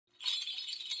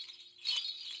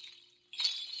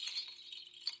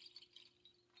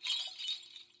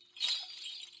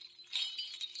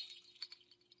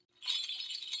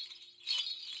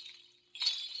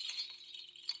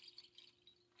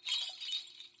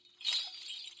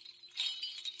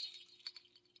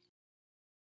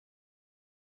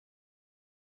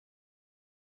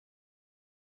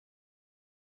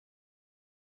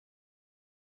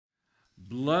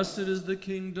Blessed is the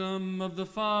kingdom of the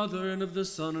Father, and of the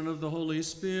Son, and of the Holy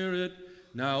Spirit,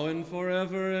 now and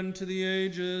forever, and to the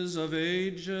ages of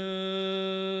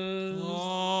ages.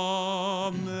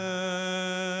 Amen.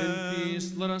 In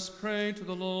peace, let us pray to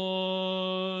the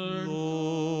Lord.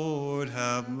 Lord,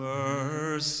 have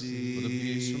mercy. For the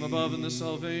peace from above and the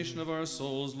salvation of our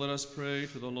souls, let us pray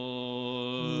to the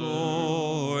Lord.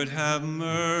 Lord, have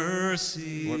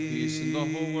mercy. For peace in the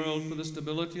whole world, for the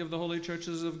stability of the holy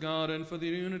churches of God, and for the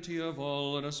unity of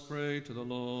all, let us pray to the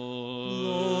Lord.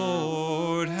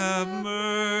 Lord, have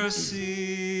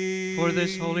mercy. For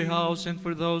this holy house and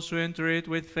for those who enter it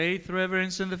with faith,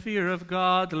 reverence, and the fear of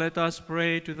God, let us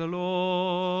pray to the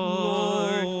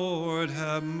Lord. Lord,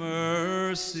 have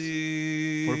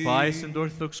mercy. For pious and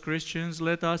orthodox Christians,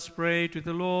 let us pray to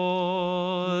the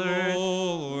Lord.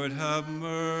 Lord, have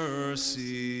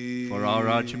mercy. For our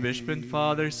Archbishop and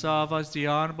Father Savas, the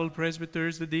honorable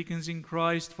presbyters, the deacons in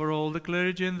Christ, for all the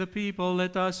clergy and the people,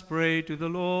 let us pray to the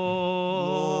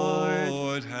Lord.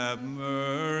 Lord, have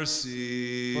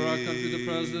mercy. For our country, the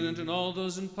President, and all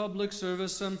those in public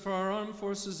service, and for our armed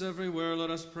forces everywhere,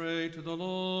 let us pray to the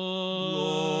Lord.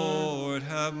 Lord,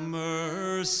 have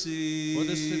mercy. For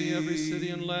this city, every city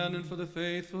and land, and for the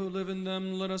faithful who live in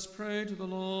them, let us pray to the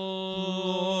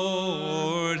Lord.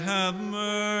 Lord, have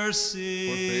mercy.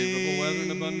 For favorable weather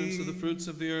and abundance of the fruits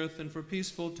of the earth, and for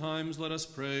peaceful times, let us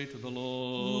pray to the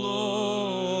Lord.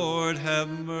 Lord, have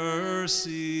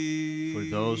mercy. For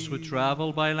those who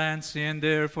travel by land, sea, and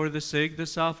air, for the sick, the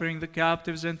suffering, the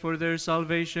captives, and for their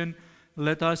salvation,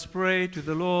 let us pray to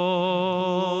the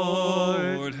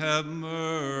Lord. Lord, have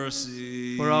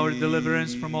mercy. For our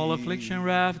deliverance from all affliction,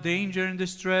 wrath, danger, and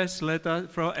distress,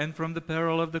 and from the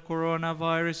peril of the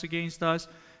coronavirus against us,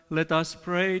 let us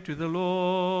pray to the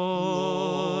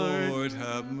Lord. Lord,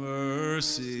 have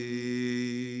mercy.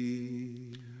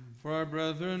 For our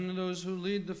brethren, those who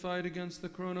lead the fight against the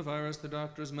coronavirus, the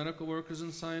doctors, medical workers,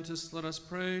 and scientists, let us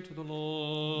pray to the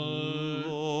Lord.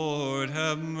 Lord,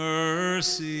 have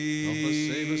mercy. Help us,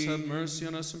 save us, have mercy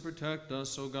on us, and protect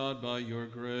us, O God, by your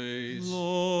grace.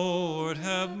 Lord,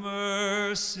 have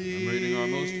mercy. Commemorating our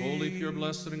most holy, pure,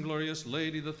 blessed, and glorious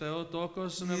Lady, the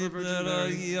Theotokos, and ever Virgin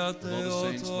Mary, with all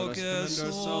the saints, let us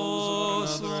commend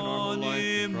ourselves to one another in our whole life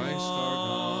to Christ our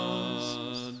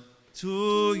God.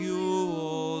 To you,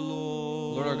 O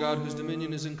Lord. Lord our God, whose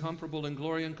dominion is incomparable and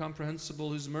glory incomprehensible,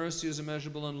 whose mercy is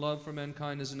immeasurable and love for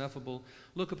mankind is ineffable,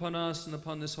 look upon us and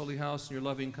upon this holy house in your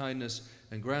loving kindness,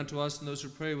 and grant to us and those who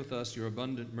pray with us your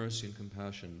abundant mercy and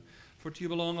compassion. For to you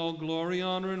belong all glory,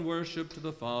 honor, and worship, to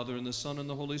the Father, and the Son, and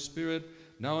the Holy Spirit,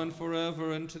 now and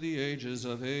forever, and to the ages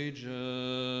of ages.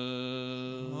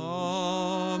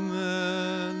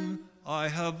 Amen. I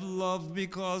have loved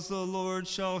because the Lord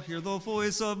shall hear the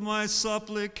voice of my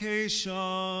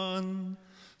supplication.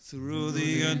 Through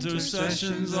the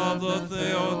intercessions of the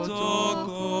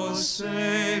Theotokos,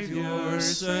 Savior,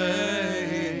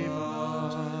 save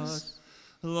us.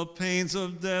 The pains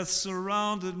of death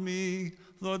surrounded me,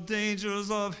 the dangers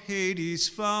of Hades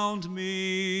found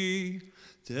me.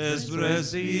 Tes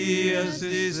dies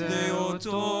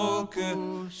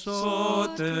Theotokos,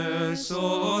 soter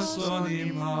solos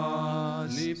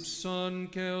animas. Λείψον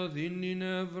και οδύνη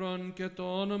νεύρων και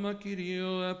το όνομα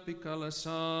Κυρίου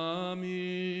επικαλεσάμι.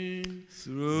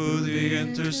 Through the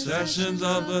intercessions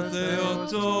of the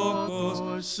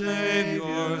Theotokos,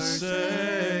 Savior,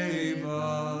 save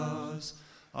us.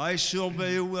 I shall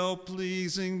be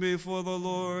well-pleasing before the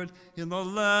Lord in the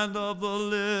land of the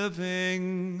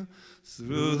living.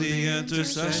 Through the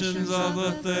intercessions of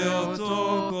the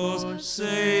Theotokos,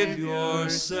 Savior,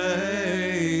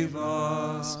 save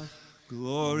us.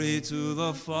 Glory to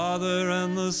the Father,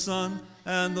 and the Son,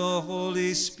 and the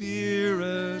Holy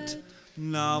Spirit,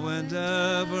 now and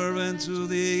ever, and to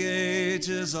the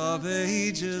ages of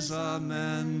ages.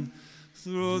 Amen.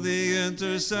 Through the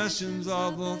intercessions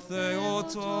of the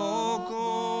Theotokos,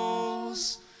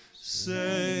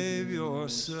 Savior,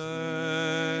 save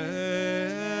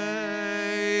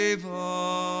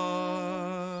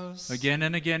us. Again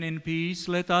and again in peace,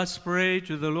 let us pray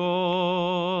to the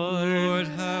Lord. Lord,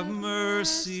 have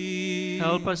mercy.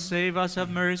 Help us, save us, have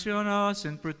mercy on us,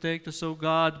 and protect us, O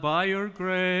God, by your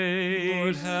grace.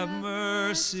 Lord, have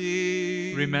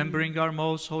mercy. Remembering our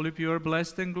most holy, pure,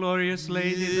 blessed, and glorious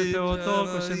Lady, the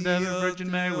Theotokos, and ever Virgin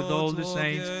Mary, with all the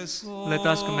saints, let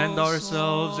us commend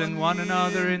ourselves and one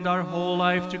another and our whole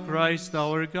life to Christ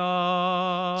our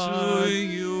God. To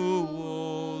you,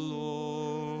 O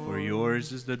Lord. For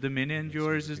yours is the dominion,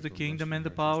 yours is the kingdom, and the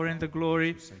power, and the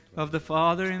glory of the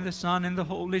Father, and the Son, and the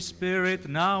Holy Spirit,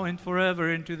 now and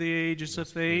forever, into the ages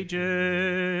of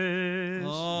ages.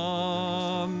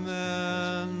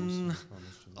 Amen.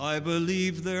 I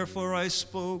believed, therefore I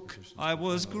spoke. I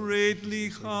was greatly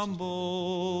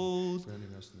humbled.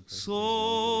 So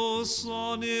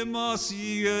sonimasi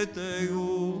eteu,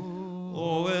 o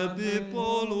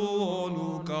epipolu onu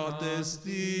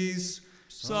katestis,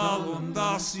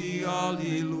 salundasi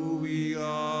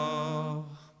alleluia.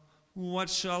 What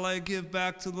shall I give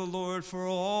back to the Lord for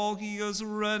all he has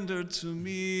rendered to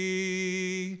me?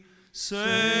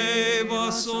 Save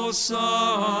us, O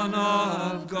Son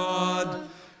of God,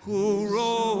 who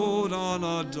rode on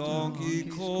a donkey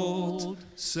colt.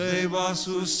 Save us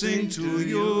who sing to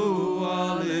you,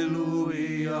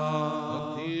 alleluia.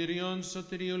 Kyrion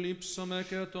soteriolipsome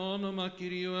και το όνομα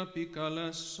Κυρίου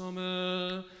επικαλέσσομαι.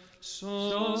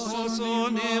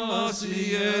 Σώσον ημάς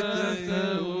ιέτε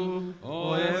Θεού,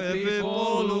 ο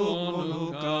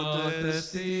επιπόλου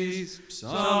κατεστής,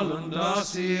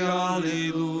 ψάλλοντας η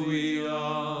αλληλούια.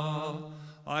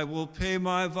 I will pay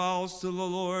my vows to the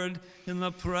Lord in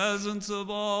the presence of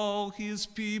all his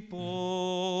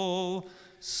people.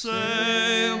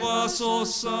 Save us, O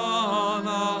Son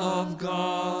of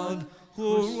God,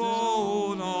 who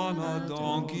rode on a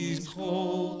donkey's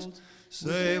colt.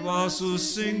 Save us who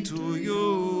sing to you,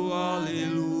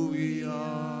 alleluia.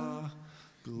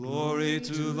 Glory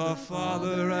to the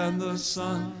Father and the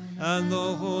Son and the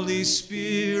Holy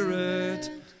Spirit,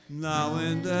 now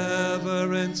and ever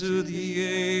into the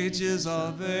ages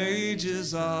of ages.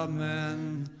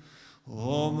 Amen.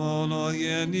 Ο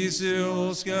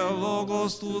μονογεννήσεως και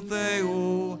λόγος του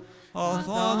Θεού,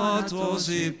 αθάνατος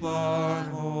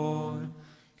υπάρχων,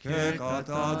 και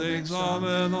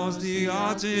καταδειξάμενος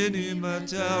διά την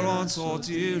ημετέρων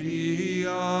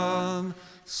σωτηρίαν,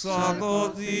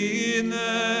 σακωθήνε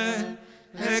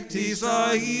εκ της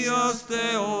Αγίας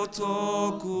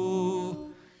Θεοτόκου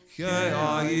και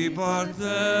Αγί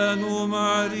Παρθένου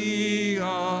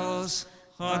Μαρίας,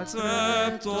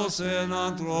 ατρέπτος εν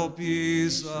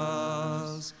ανθρωπίσας,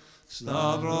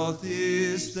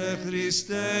 σταυρωθήστε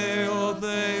Χριστέ ο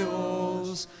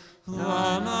Θεός,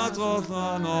 θάνατο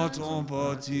θάνατον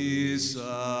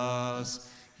πατήσας,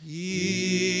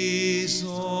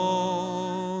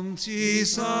 ίσον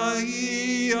της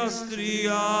Αγίας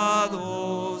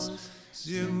Τριάδος,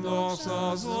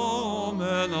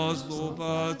 συνδοξαζόμενος του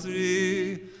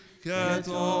Πατρί και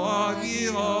το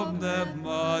Αγίο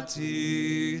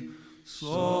Πνεύματι,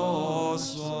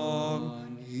 σώσον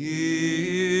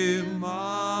ημάς.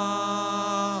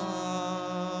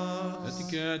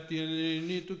 Και την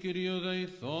ειρήνη του Κυρίου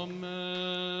δεηθόμεν.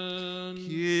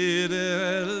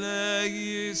 Κύριε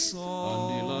ελέησον.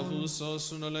 Αντιλαβούς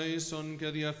όσων ελέησον και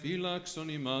διαφύλαξον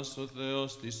ημάς ο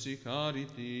Θεός της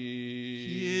συγχάρητη.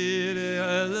 Κύριε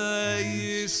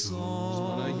ελέησον. Της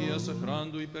Παναγίας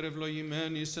Αχράντου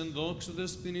υπερευλογημένης εν δόξου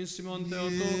δεσποινής ημών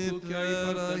Θεοτόκου και Αγίου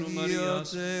Παρθένου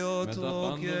Μαρίας, με τα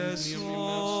πάντων μνημονεύσαντες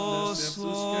αυτούς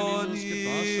και Ελλήνους και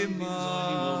πάσαν την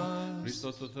ημών,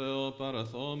 Χριστός το Θεό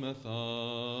παραθόμεθα.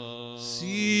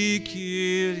 Συ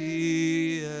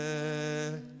Kyrie.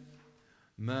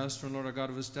 Master and Lord our God,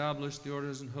 have established the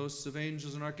orders and hosts of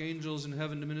angels and archangels in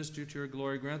heaven to minister to your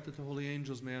glory. Grant that the holy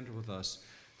angels may enter with us,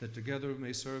 that together we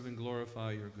may serve and glorify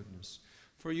your goodness.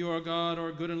 For you are God,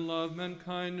 our good and love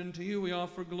mankind, and to you we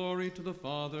offer glory, to the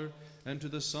Father, and to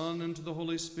the Son, and to the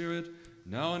Holy Spirit,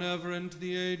 now and ever, and to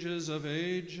the ages of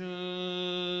ages.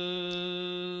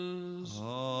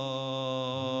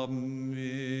 Amen.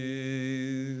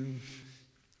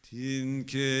 Την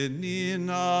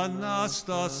καινήν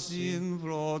Ανάστασιν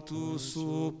πρώτου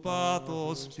σου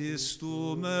πάθος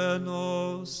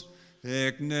πιστούμενος,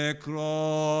 εκ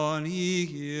νεκρών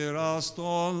ήγηρας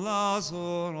των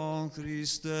Λάζωρων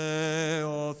Χριστέ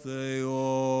ο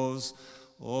Θεός,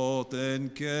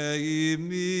 ότεν και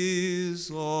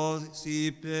εμείς ως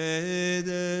οι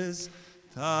παιδες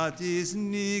θα της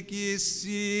νίκης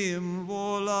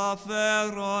σύμβολα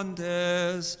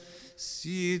φέροντες,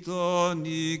 σοι το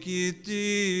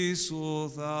νικητή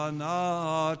σου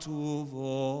θανάτου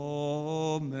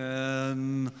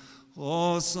βόμεν,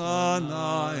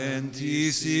 ωσανά εν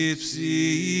της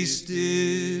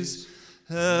υψίστης,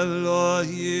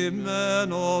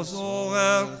 ευλογημένος ο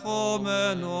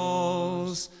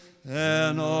ερχόμενος,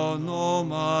 εν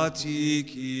ονόματι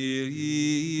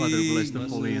Κυρίου. Father, bless the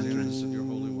holy entrance of your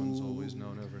holy ones, always now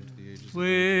and ever, into the ages of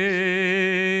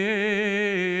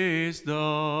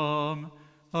Wisdom,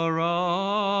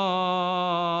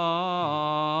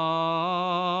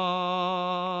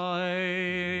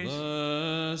 arise.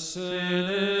 Blessed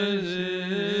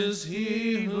is he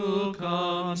who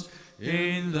comes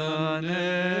in the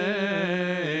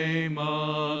name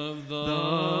of the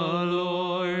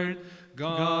Lord.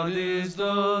 God is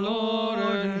the Lord,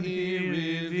 and he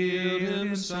revealed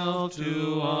himself to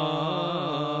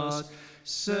us.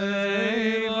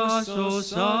 Save us, O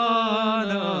Son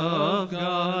of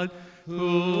God,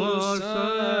 who was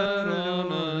set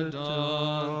on a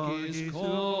donkey's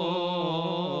colt.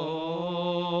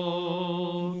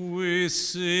 We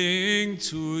sing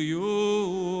to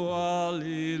you,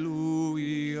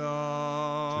 Alleluia.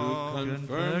 To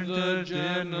confirm the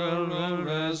general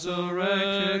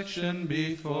resurrection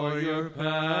before your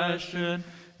passion,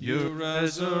 you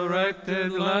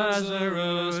resurrected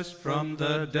Lazarus from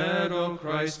the dead, O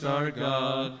Christ our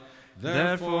God.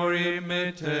 Therefore,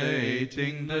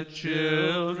 imitating the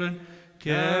children,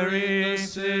 carrying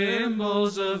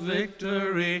symbols of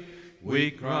victory,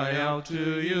 we cry out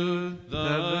to you,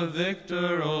 the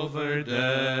victor over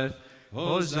death.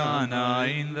 Hosanna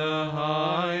in the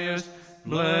highest.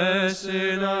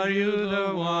 Blessed are you,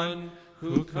 the one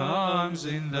who comes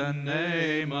in the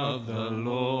name of the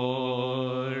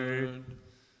Lord.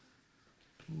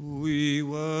 We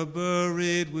were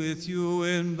buried with you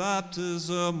in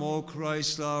baptism, O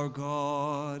Christ our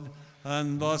God,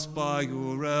 and thus by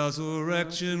your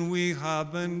resurrection we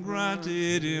have been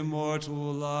granted immortal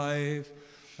life.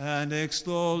 And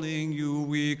extolling you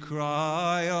we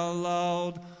cry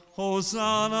aloud,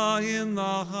 Hosanna in the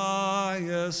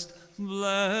highest.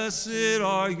 Blessed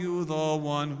are you, the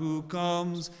one who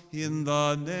comes in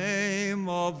the name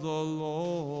of the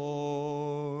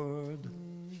Lord.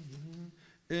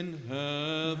 In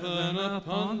heaven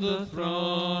upon the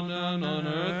throne, and on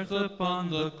earth upon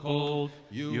the colt,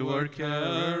 you were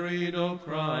carried, O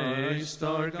Christ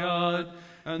our God,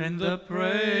 and the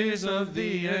praise of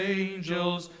the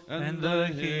angels and the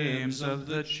hymns of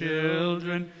the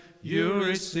children you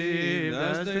received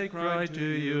as they cried to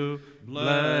you,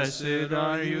 Blessed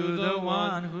are you, the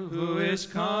one who is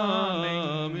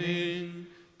coming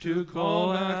to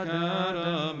call back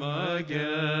Adam again.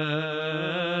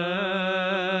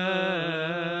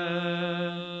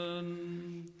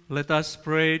 Let us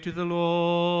pray to the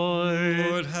Lord.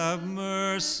 Lord, have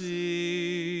mercy.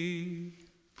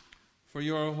 For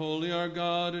you are holy, our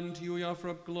God, and to you we offer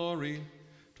up glory,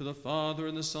 to the Father,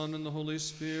 and the Son, and the Holy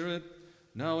Spirit,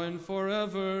 now and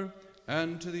forever,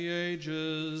 and to the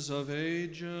ages of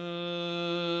ages.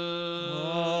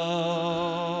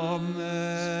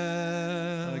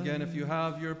 Amen. Again, if you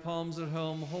have your palms at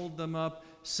home, hold them up.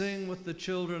 Sing with the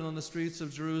children on the streets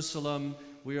of Jerusalem.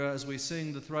 As we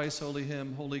sing the thrice holy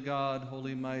hymn, Holy God,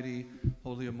 Holy Mighty,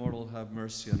 Holy Immortal, have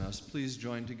mercy on us. Please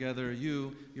join together,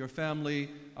 you, your family,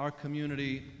 our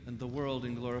community, and the world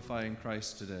in glorifying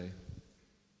Christ today.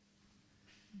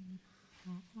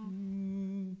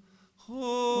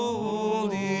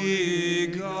 Holy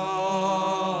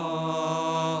God,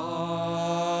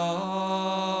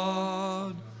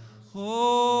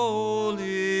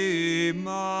 Holy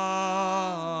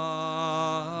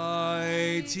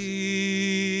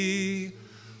Mighty,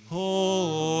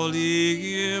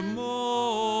 Holy Immortal,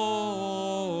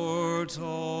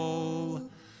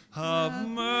 have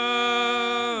mercy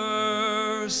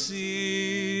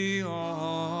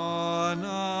on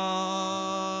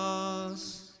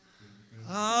us.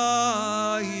 Aios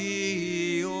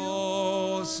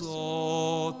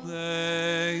o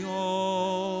Theos,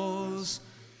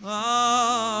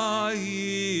 aios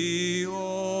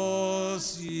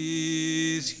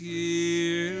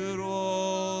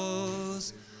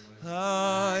ischiros,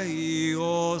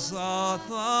 aios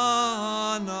athanatos,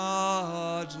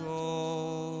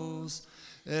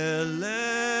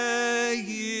 eleison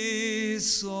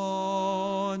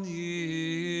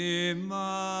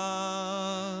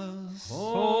imas. Holy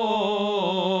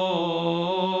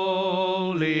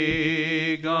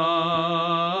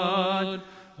God,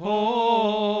 holy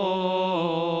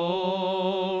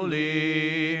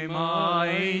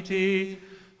mighty,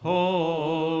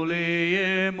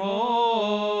 holy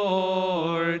immortal,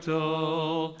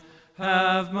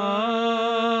 have mercy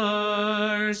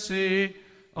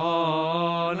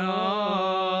on us.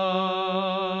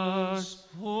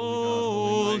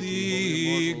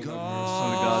 Holy God,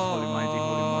 Holy God, holy mighty,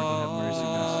 holy immortal,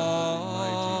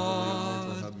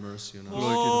 have mercy on us. Mighty, holy, immortal, have mercy on us.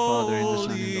 Glory to the Father, and the Son, and the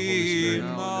Holy Spirit. Now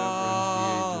and ever,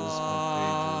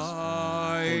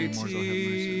 and to the ages of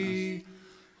ages.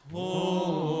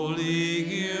 Holy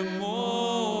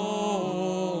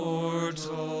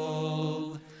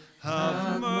immortal,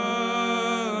 have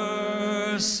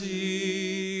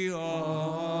mercy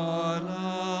on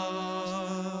us.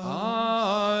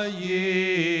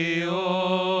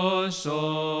 Aios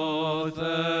o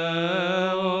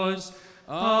Theos,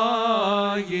 aios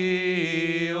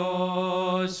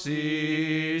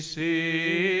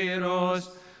ischiros,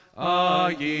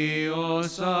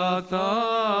 aios athanatos,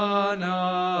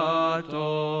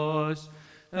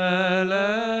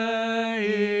 eleison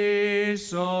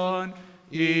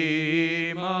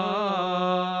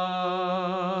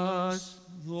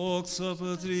Otca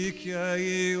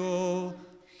Patrikeio,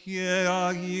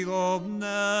 Hierarchio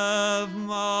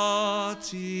Pneumati,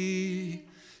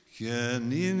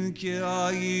 Genin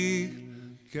Kierarchik,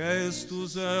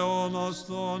 Christus eonos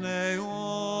ton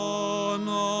eonon,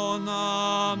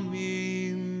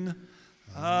 amin.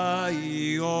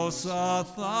 Aios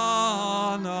athanatos,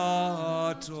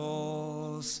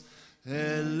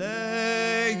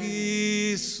 eleison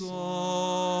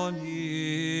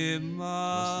imas.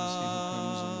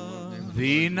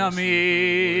 Dinamis.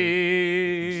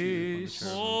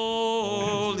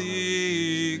 Holy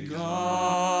God,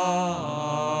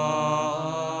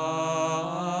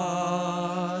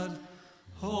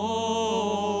 holy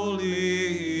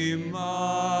mighty,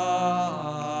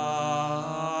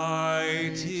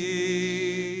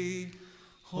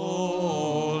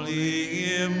 holy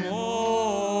immortal,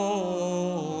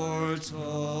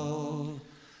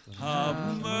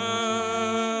 have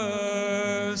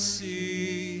mercy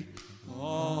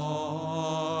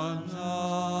on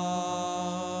us.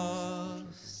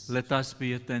 Let us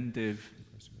be attentive.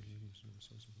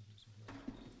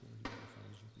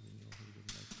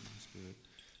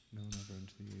 Now and ever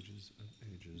into the ages of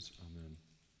ages. Amen.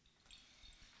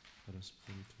 Let us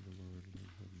pray to the Lord.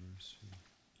 Lord, have mercy.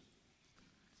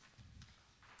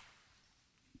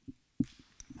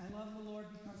 I love the Lord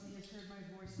because he has heard my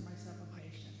voice and my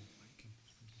supplication.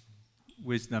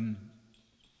 Wisdom.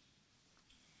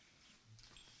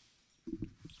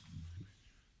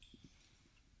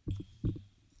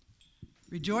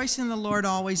 Rejoice in the Lord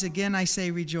always. Again, I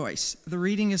say rejoice. The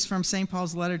reading is from St.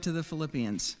 Paul's letter to the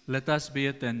Philippians. Let us be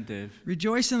attentive.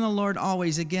 Rejoice in the Lord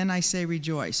always. Again, I say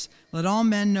rejoice. Let all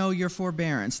men know your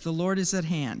forbearance. The Lord is at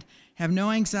hand. Have no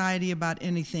anxiety about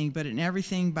anything, but in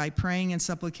everything by praying and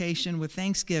supplication with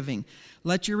thanksgiving,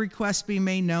 let your requests be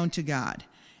made known to God.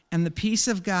 And the peace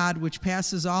of God, which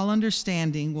passes all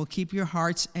understanding, will keep your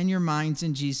hearts and your minds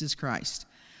in Jesus Christ.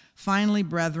 Finally,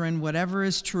 brethren, whatever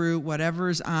is true, whatever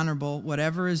is honorable,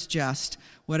 whatever is just,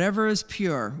 whatever is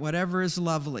pure, whatever is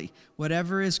lovely,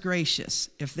 whatever is gracious,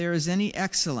 if there is any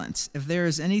excellence, if there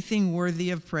is anything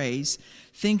worthy of praise,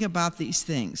 think about these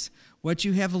things. What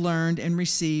you have learned and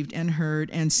received and heard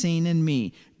and seen in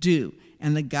me, do,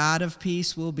 and the God of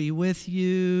peace will be with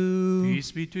you.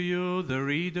 Peace be to you, the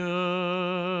reader.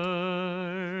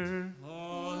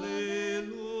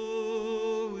 Hallelujah.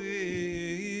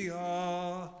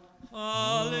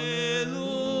 Hallelujah.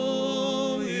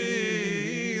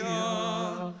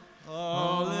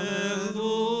 Hallelujah.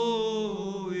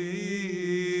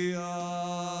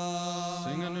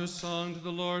 Sing a new song to the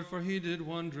Lord, for he did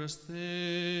wondrous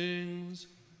things.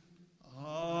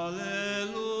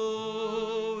 Hallelujah.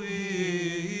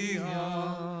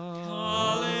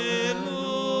 Hallelujah.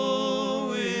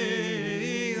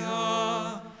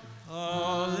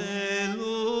 Hallelujah.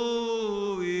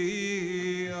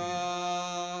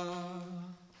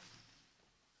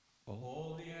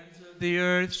 All the ends of the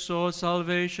earth saw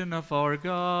salvation of our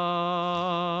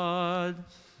God.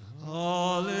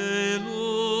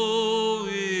 Hallelujah.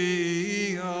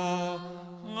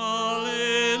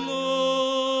 Hallelujah.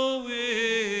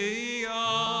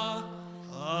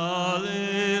 Hallelujah.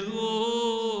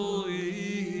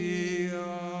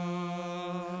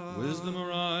 Wisdom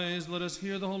arise, let us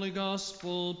hear the holy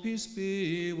gospel. Peace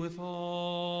be with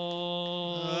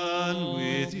all. And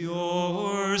with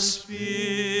your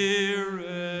spirit.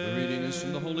 The reading is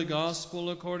from the Holy Gospel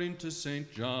according to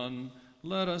St. John.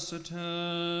 Let us attend.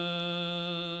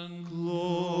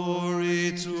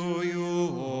 Glory to you,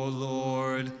 O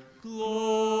Lord.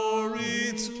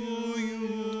 Glory to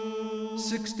you.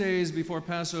 6 days before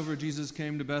Passover, Jesus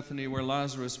came to Bethany, where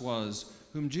Lazarus was,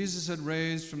 whom Jesus had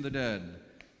raised from the dead.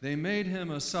 They made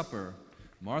him a supper.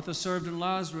 Martha served, and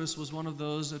Lazarus was one of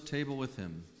those at table with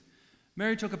him.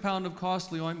 Mary took a pound of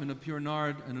costly ointment of pure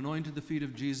nard and anointed the feet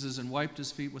of Jesus and wiped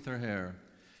his feet with her hair.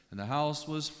 And the house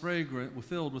was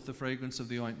filled with the fragrance of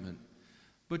the ointment.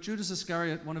 But Judas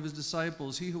Iscariot, one of his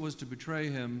disciples, he who was to betray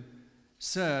him,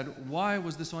 said, "Why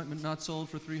was this ointment not sold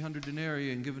for 300 denarii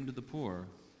and given to the poor?"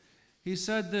 He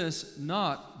said this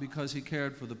not because he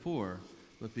cared for the poor,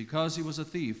 but because he was a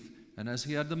thief, and as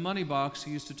he had the money box,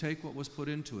 he used to take what was put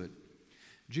into it.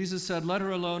 Jesus said, "Let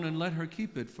her alone and let her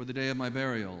keep it for the day of my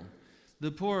burial.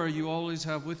 The poor you always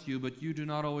have with you, but you do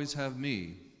not always have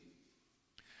me."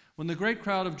 When the great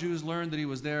crowd of Jews learned that he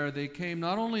was there, they came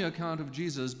not only on account of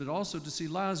Jesus, but also to see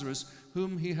Lazarus,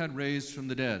 whom he had raised from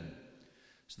the dead.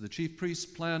 So the chief priests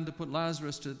planned to put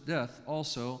Lazarus to death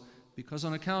also, because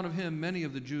on account of him many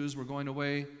of the Jews were going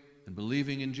away and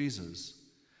believing in Jesus.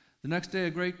 The next day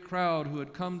a great crowd who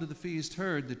had come to the feast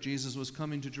heard that Jesus was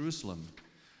coming to Jerusalem.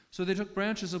 So they took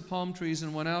branches of palm trees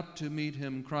and went out to meet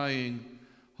him, crying,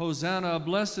 Hosanna,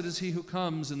 blessed is he who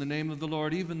comes in the name of the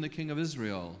Lord, even the King of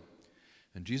Israel.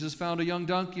 And Jesus found a young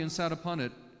donkey and sat upon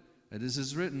it. As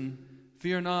is written,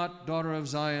 Fear not, daughter of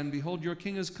Zion, behold, your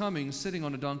king is coming, sitting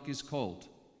on a donkey's colt.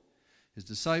 His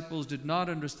disciples did not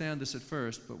understand this at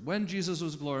first, but when Jesus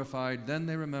was glorified, then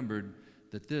they remembered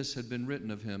that this had been written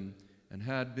of him and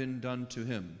had been done to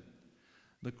him.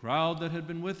 The crowd that had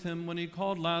been with him when he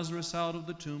called Lazarus out of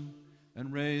the tomb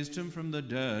and raised him from the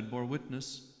dead bore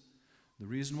witness. The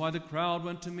reason why the crowd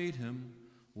went to meet him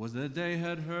was that they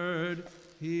had heard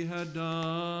he had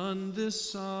done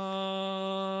this sign.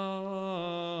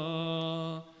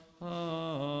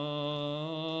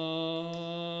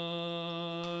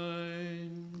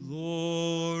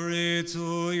 Glory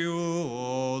to you,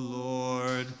 O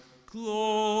Lord.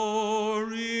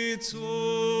 Glory to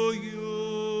you.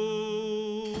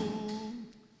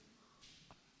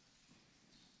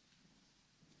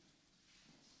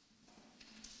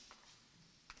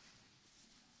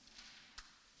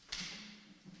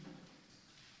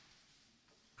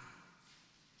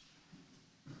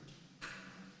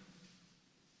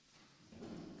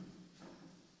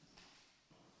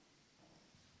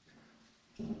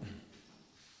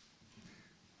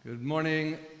 Good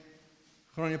morning.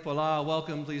 Chronia Pola,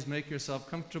 welcome. Please make yourself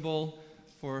comfortable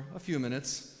for a few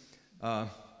minutes.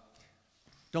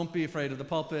 Don't be afraid of the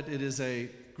pulpit. It is a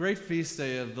great feast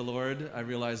day of the Lord. I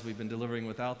realize we've been delivering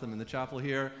without them in the chapel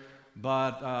here,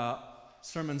 but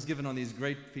sermons given on these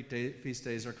great feast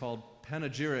days are called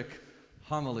panegyric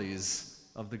homilies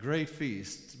of the great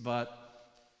feast, but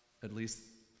at least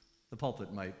the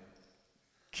pulpit might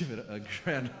give it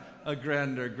a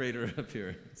grander, greater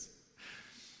appearance.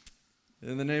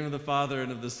 In the name of the Father,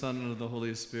 and of the Son, and of the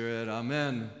Holy Spirit,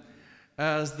 amen.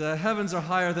 As the heavens are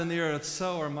higher than the earth,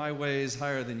 so are my ways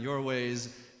higher than your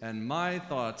ways, and my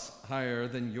thoughts higher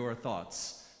than your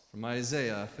thoughts. From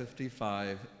Isaiah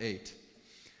 55:8.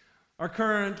 Our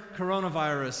current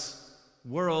coronavirus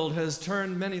world has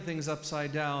turned many things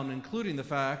upside down, including the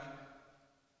fact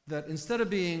that instead of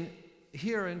being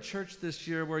here in church this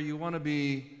year where you want to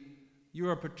be, you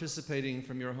are participating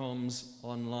from your homes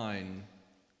online.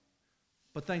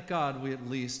 But thank God we at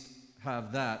least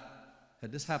have that.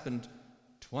 Had this happened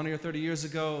 20 or 30 years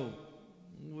ago,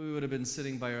 we would have been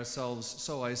sitting by ourselves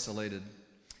so isolated.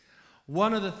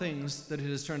 One of the things that it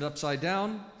has turned upside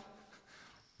down,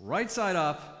 right side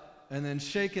up, and then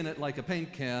shaken it like a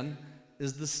paint can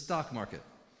is the stock market.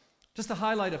 Just to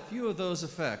highlight a few of those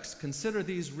effects, consider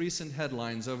these recent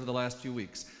headlines over the last few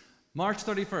weeks. March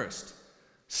 31st.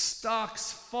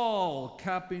 Stocks fall,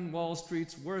 capping Wall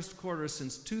Street's worst quarter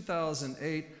since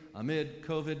 2008 amid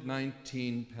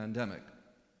COVID-19 pandemic.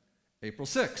 April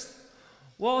 6th,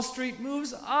 Wall Street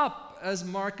moves up as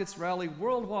markets rally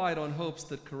worldwide on hopes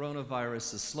that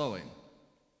coronavirus is slowing.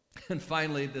 And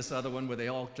finally, this other one where they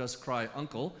all just cry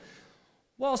uncle.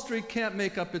 Wall Street can't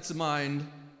make up its mind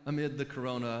amid the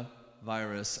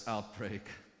coronavirus outbreak.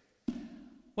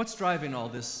 What's driving all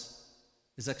this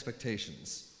is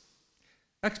expectations.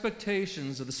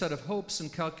 Expectations are the set of hopes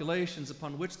and calculations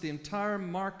upon which the entire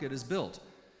market is built.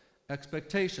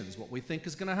 Expectations, what we think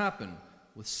is going to happen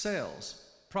with sales,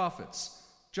 profits,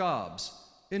 jobs,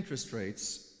 interest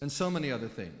rates, and so many other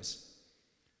things.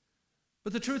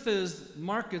 But the truth is,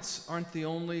 markets aren't the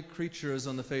only creatures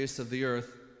on the face of the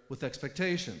earth with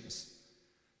expectations.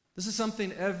 This is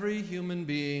something every human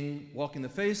being walking the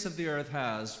face of the earth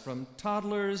has, from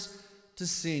toddlers to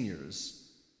seniors.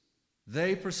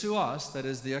 They pursue us, that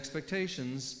is, the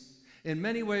expectations, in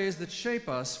many ways that shape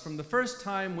us from the first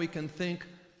time we can think,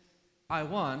 I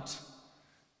want,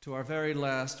 to our very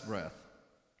last breath.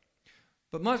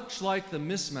 But much like the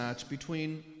mismatch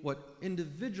between what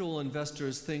individual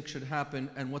investors think should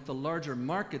happen and what the larger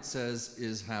market says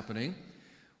is happening,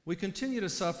 we continue to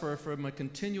suffer from a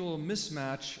continual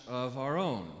mismatch of our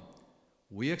own.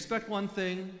 We expect one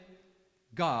thing,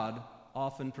 God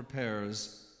often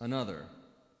prepares another.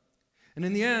 And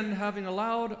in the end, having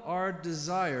allowed our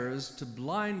desires to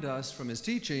blind us from his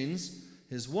teachings,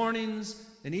 his warnings,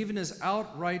 and even his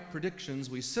outright predictions,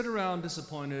 we sit around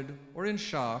disappointed or in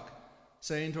shock,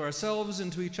 saying to ourselves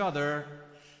and to each other,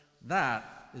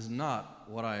 that is not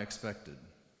what I expected.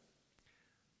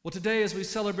 Well, today, as we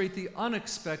celebrate the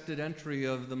unexpected entry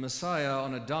of the Messiah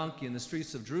on a donkey in the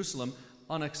streets of Jerusalem,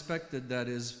 unexpected, that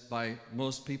is, by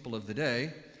most people of the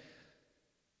day,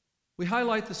 we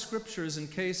highlight the scriptures and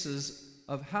cases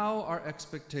of how our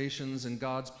expectations and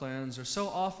God's plans are so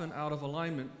often out of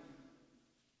alignment,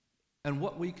 and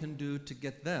what we can do to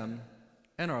get them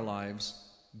and our lives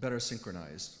better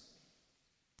synchronized.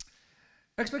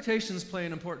 Expectations play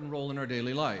an important role in our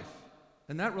daily life,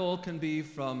 and that role can be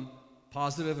from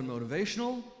positive and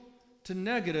motivational to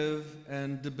negative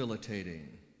and debilitating.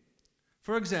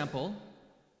 For example,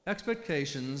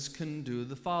 expectations can do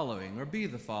the following or be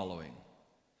the following.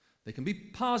 They can be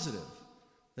positive.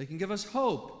 They can give us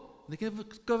hope. They can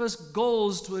give us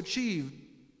goals to achieve.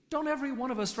 Don't every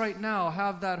one of us right now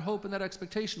have that hope and that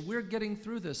expectation? We're getting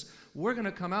through this. We're going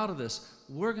to come out of this.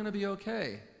 We're going to be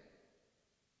okay.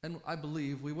 And I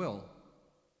believe we will.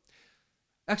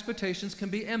 Expectations can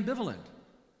be ambivalent.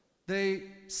 They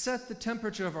set the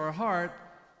temperature of our heart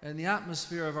and the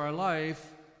atmosphere of our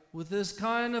life with this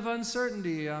kind of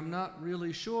uncertainty. I'm not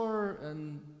really sure,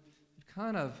 and it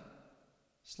kind of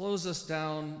slows us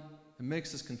down and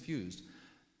makes us confused.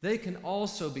 They can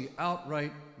also be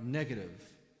outright negative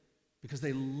because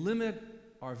they limit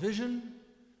our vision,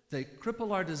 they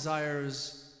cripple our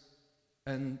desires,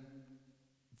 and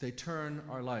they turn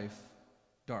our life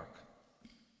dark.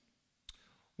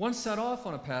 Once set off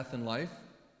on a path in life,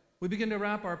 we begin to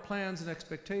wrap our plans and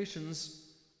expectations,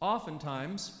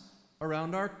 oftentimes,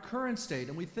 around our current state,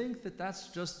 and we think that that's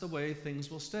just the way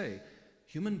things will stay.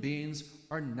 Human beings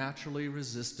are naturally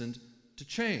resistant to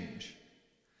change.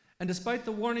 And despite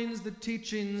the warnings, the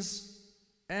teachings,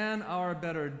 and our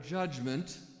better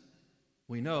judgment,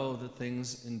 we know that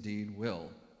things indeed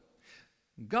will.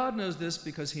 God knows this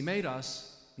because He made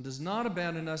us and does not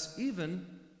abandon us even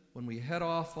when we head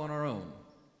off on our own.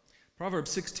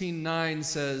 Proverbs 16:9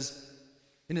 says,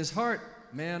 "In his heart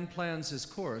man plans his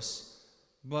course,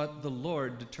 but the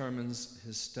Lord determines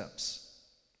his steps."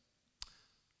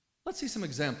 Let's see some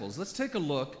examples. Let's take a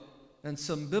look at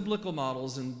some biblical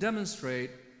models and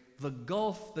demonstrate the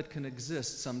gulf that can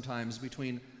exist sometimes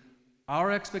between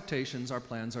our expectations, our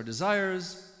plans, our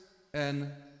desires,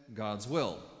 and God's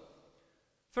will.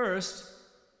 First,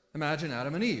 imagine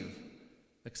Adam and Eve,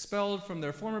 expelled from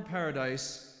their former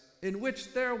paradise in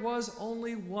which there was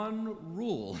only one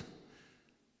rule.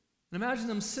 And imagine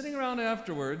them sitting around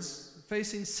afterwards,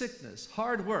 facing sickness,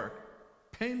 hard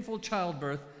work, painful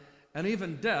childbirth, and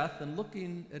even death, and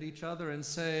looking at each other and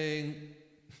saying,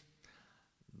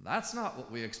 "That's not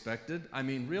what we expected. I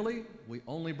mean, really, we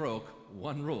only broke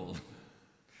one rule."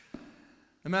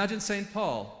 Imagine St.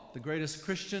 Paul, the greatest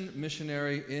Christian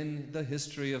missionary in the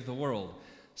history of the world,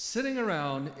 sitting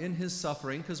around in his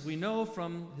suffering, because we know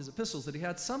from his epistles that he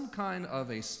had some kind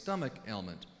of a stomach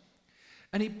ailment.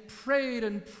 And he prayed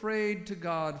and prayed to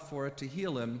God for it to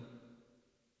heal him.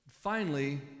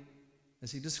 Finally,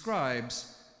 as he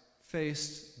describes,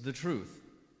 faced the truth.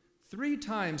 3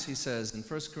 times he says in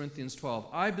 1 Corinthians 12,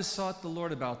 "I besought the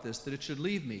Lord about this, that it should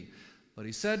leave me. But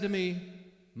he said to me,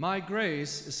 'My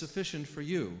grace is sufficient for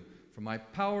you, for my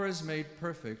power is made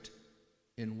perfect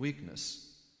in weakness.'"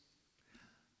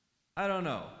 I don't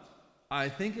know. I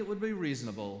think it would be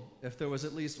reasonable if there was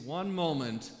at least one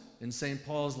moment in St.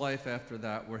 Paul's life after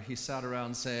that where he sat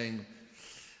around saying,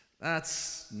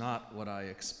 "That's not what I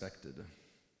expected."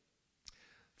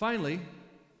 Finally,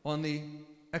 on the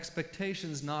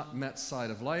expectations not met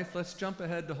side of life, let's jump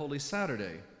ahead to Holy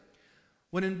Saturday,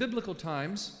 when in biblical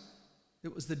times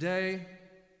it was the day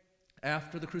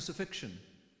after the crucifixion.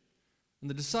 And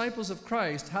the disciples of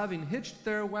Christ, having hitched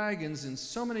their wagons, in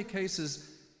so many cases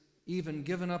even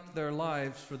given up their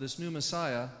lives for this new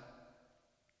Messiah,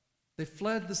 they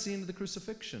fled the scene of the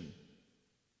crucifixion.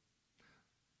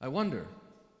 I wonder,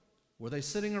 were they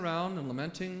sitting around and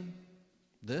lamenting,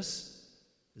 "This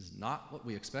is not what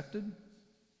we expected"?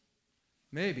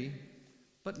 Maybe,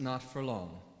 but not for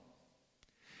long.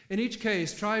 In each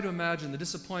case, try to imagine the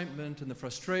disappointment and the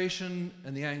frustration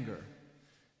and the anger.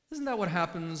 Isn't that what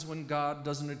happens when God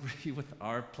doesn't agree with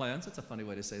our plans? That's a funny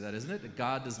way to say that, isn't it? That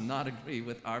God does not agree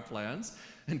with our plans,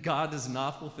 and God does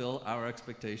not fulfill our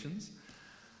expectations.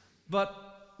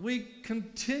 But we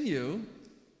continue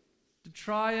to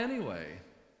try anyway,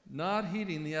 not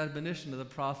heeding the admonition of the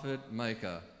prophet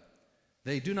Micah.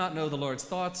 "They do not know the Lord's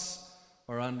thoughts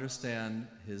or understand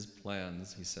his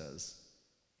plans," he says.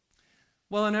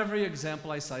 Well, in every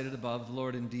example I cited above, the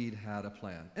Lord indeed had a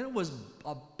plan. And it was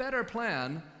a better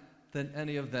plan than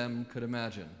any of them could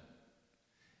imagine.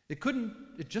 It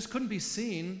just couldn't be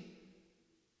seen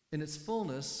in its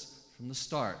fullness from the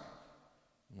start.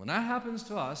 When that happens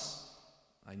to us,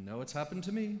 I know it's happened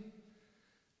to me,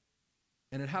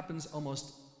 and it happens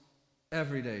almost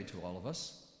every day to all of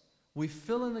us, we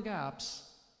fill in the gaps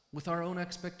with our own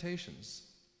expectations.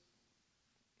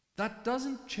 That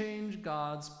doesn't change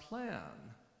God's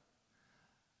plan.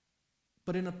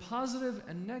 But in a positive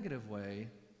and negative way,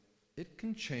 it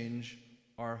can change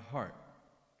our heart,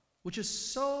 which is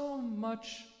so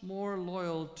much more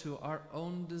loyal to our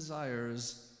own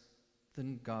desires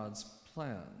than God's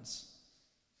plans.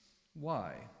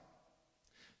 Why?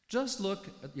 Just look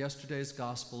at yesterday's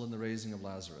gospel and the raising of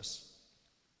Lazarus.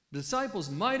 The disciples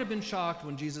might have been shocked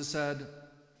when Jesus said,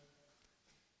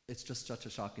 it's just such a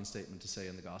shocking statement to say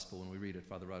in the gospel when we read it.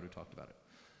 Father Radu talked about it.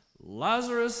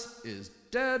 Lazarus is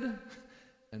dead,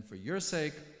 and for your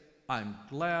sake, I'm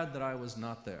glad that I was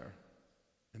not there.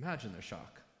 Imagine their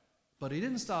shock. But he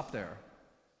didn't stop there,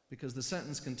 because the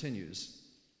sentence continues,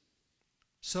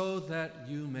 so that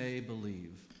you may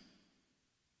believe.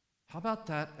 How about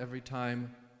that every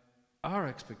time our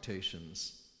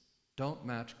expectations don't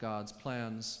match God's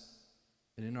plans,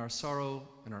 and in our sorrow,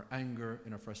 in our anger,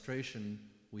 in our frustration,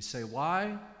 we say,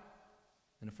 why?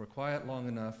 And if we're quiet long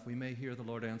enough, we may hear the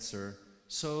Lord answer,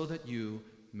 so that you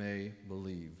may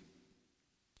believe.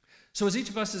 So as each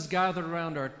of us is gathered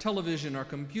around our television, our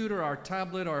computer, our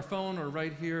tablet, our phone, or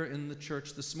right here in the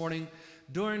church this morning,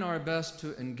 doing our best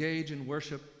to engage in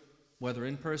worship, whether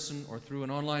in person or through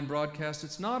an online broadcast,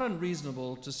 it's not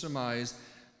unreasonable to surmise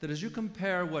that as you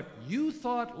compare what you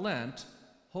thought Lent,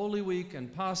 Holy Week,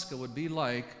 and Pascha would be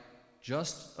like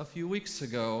just a few weeks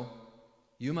ago,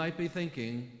 you might be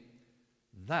thinking,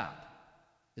 that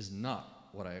is not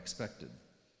what I expected.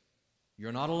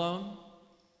 You're not alone.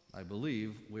 I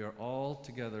believe we are all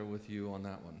together with you on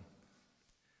that one.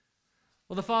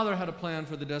 Well, the Father had a plan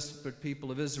for the desperate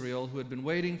people of Israel who had been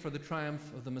waiting for the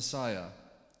triumph of the Messiah.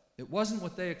 It wasn't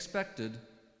what they expected,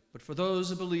 but for those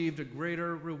who believed, a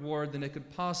greater reward than they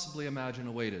could possibly imagine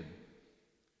awaited.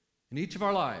 In each of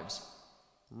our lives,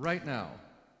 right now,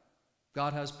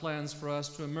 God has plans for us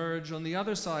to emerge on the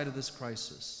other side of this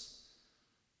crisis.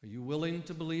 Are you willing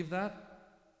to believe that?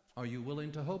 Are you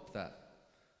willing to hope that?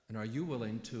 And are you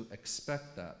willing to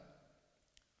expect that?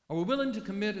 Are we willing to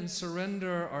commit and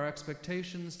surrender our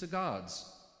expectations to God's?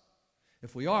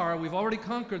 If we are, we've already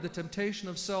conquered the temptation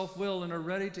of self-will and are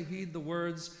ready to heed the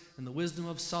words and the wisdom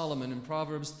of Solomon in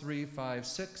Proverbs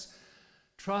 3:5-6.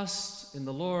 Trust in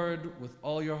the Lord with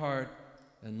all your heart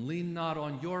and lean not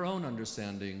on your own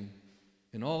understanding.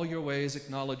 In all your ways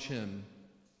acknowledge him,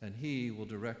 and he will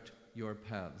direct your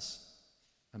paths.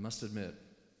 I must admit,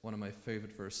 one of my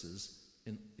favorite verses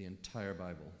in the entire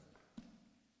Bible.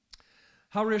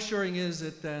 How reassuring is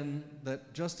it then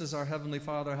that just as our Heavenly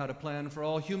Father had a plan for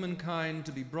all humankind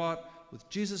to be brought with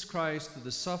Jesus Christ through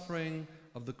the suffering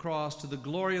of the cross to the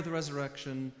glory of the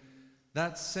resurrection,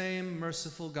 that same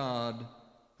merciful God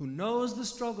who knows the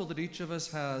struggle that each of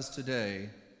us has today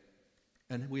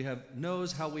and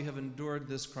knows how we have endured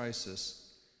this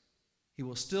crisis, he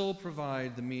will still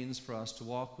provide the means for us to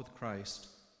walk with Christ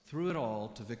through it all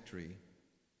to victory.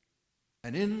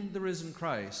 And in the risen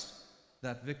Christ,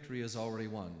 that victory is already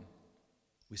won.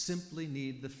 We simply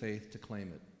need the faith to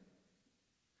claim it.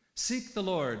 Seek the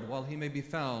Lord while he may be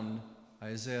found,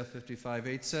 Isaiah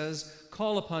 55:8 says,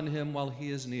 call upon him while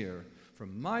he is near. For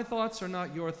my thoughts are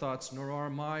not your thoughts, nor are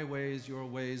my ways your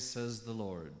ways, says the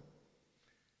Lord.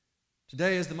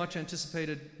 Today, as the much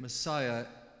anticipated Messiah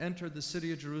entered the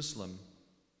city of Jerusalem,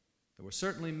 there were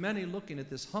certainly many looking at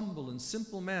this humble and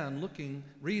simple man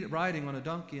riding on a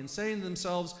donkey and saying to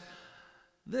themselves,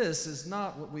 this is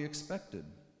not what we expected.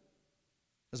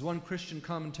 As one Christian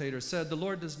commentator said, the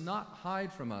Lord does not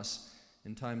hide from us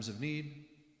in times of need.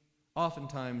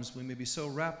 Oftentimes, we may be so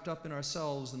wrapped up in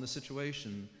ourselves and the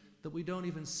situation that we don't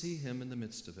even see him in the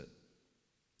midst of it.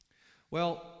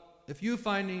 Well, if you're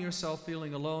finding yourself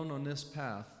feeling alone on this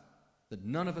path that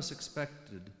none of us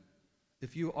expected,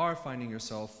 if you are finding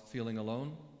yourself feeling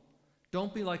alone,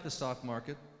 don't be like the stock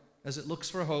market as it looks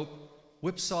for hope,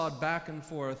 whipsawed back and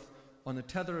forth on the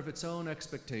tether of its own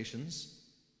expectations.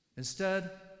 Instead,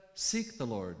 seek the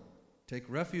Lord, take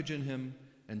refuge in him,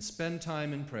 and spend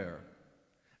time in prayer.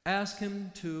 Ask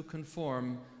him to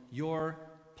conform your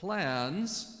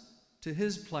plans to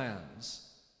his plans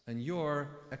and your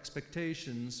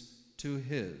expectations to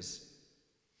his.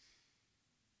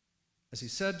 As he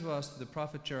said to us through the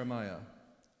prophet Jeremiah,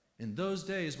 in those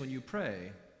days when you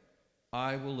pray,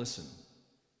 I will listen.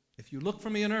 If you look for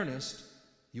me in earnest,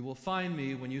 you will find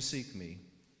me when you seek me.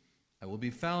 I will be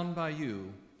found by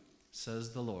you,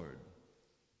 says the Lord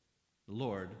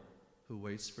who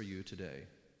waits for you today.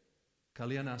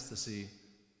 Kali Anastasi,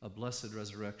 a blessed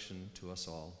resurrection to us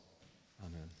all.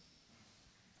 Amen.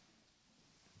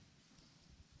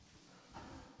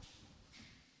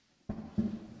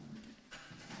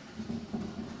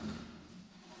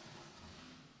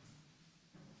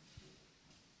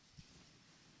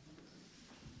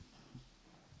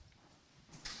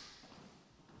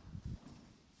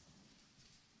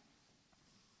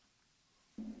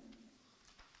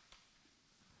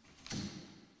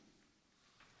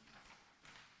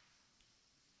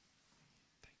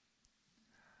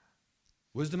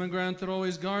 Wisdom and grant that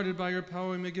always guarded by your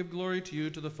power we may give glory to you,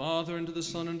 to the Father, and to the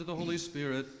Son, and to the Holy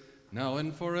Spirit, now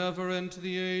and forever, and to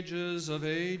the ages of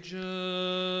ages.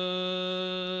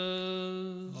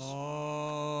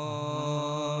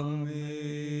 Amen.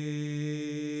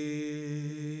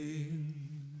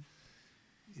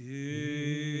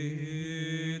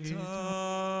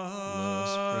 Let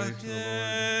us pray to the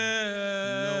Lord.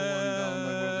 No one bound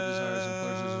by worldly desires and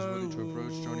pleasures is worthy to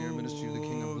approach, draw near, minister to the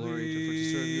King of glory, for to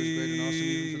serve you is great and awesome,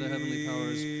 even for the heavenly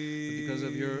powers. But because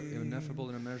of your ineffable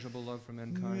and immeasurable love for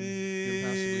mankind, you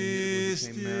impassively and immutably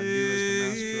became man. You, as the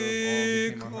master of all,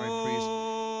 became our high priest,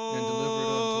 and delivered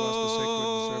unto us the sacred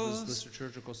service, the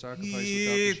liturgical sacrifice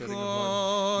without the shedding of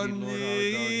blood. Ye Lord our God, you alone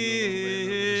reign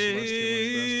over the celestial and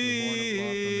terrestrial, born of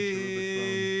aloft on the cherubic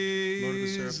throne, Lord of the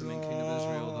seraphim and King of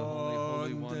Israel, the Holy,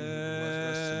 Holy One, who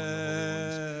rests among the holy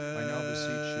ones. I now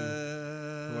beseech you,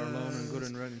 who are alone and good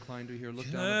and right inclined to hear, look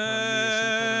down upon me, a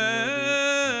sinful and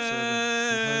worthy servant,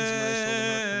 and cleanse my soul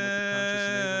and heart from wicked conscience,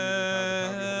 enable me to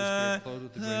power of your Holy Spirit, clothed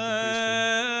with the grace of priesthood, to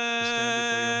stand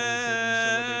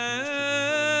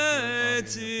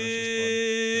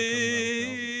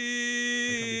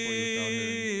before your holy table and celebrate the mystery of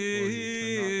your holy and pure body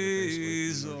and your precious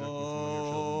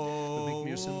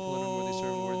blood.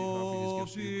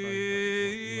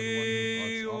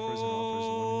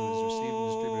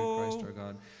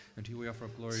 Offer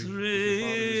up glory to the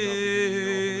Father, who is not forgiven,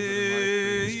 all holy, good and life, Spirit, now and ever, to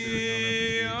the ages of ages.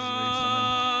 Amen.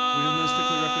 We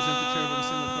mystically represent the cherubim,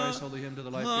 sing with Christ, holy hymn to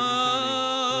the life-giving Trinity.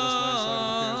 Let us lay aside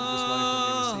the cares of this life, and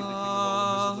may receive the King of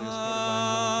all, the visibly escorted by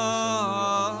angelic hosts.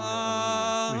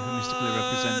 We who mystically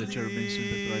represent the cherubim,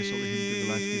 sing with Christ, holy hymn to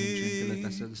the life-giving Trinity. Let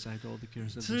us set aside all the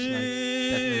cares of this life,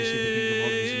 that may receive the King of all,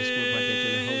 visibly escorted by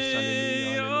angelic hosts. Alleluia,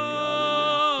 alleluia,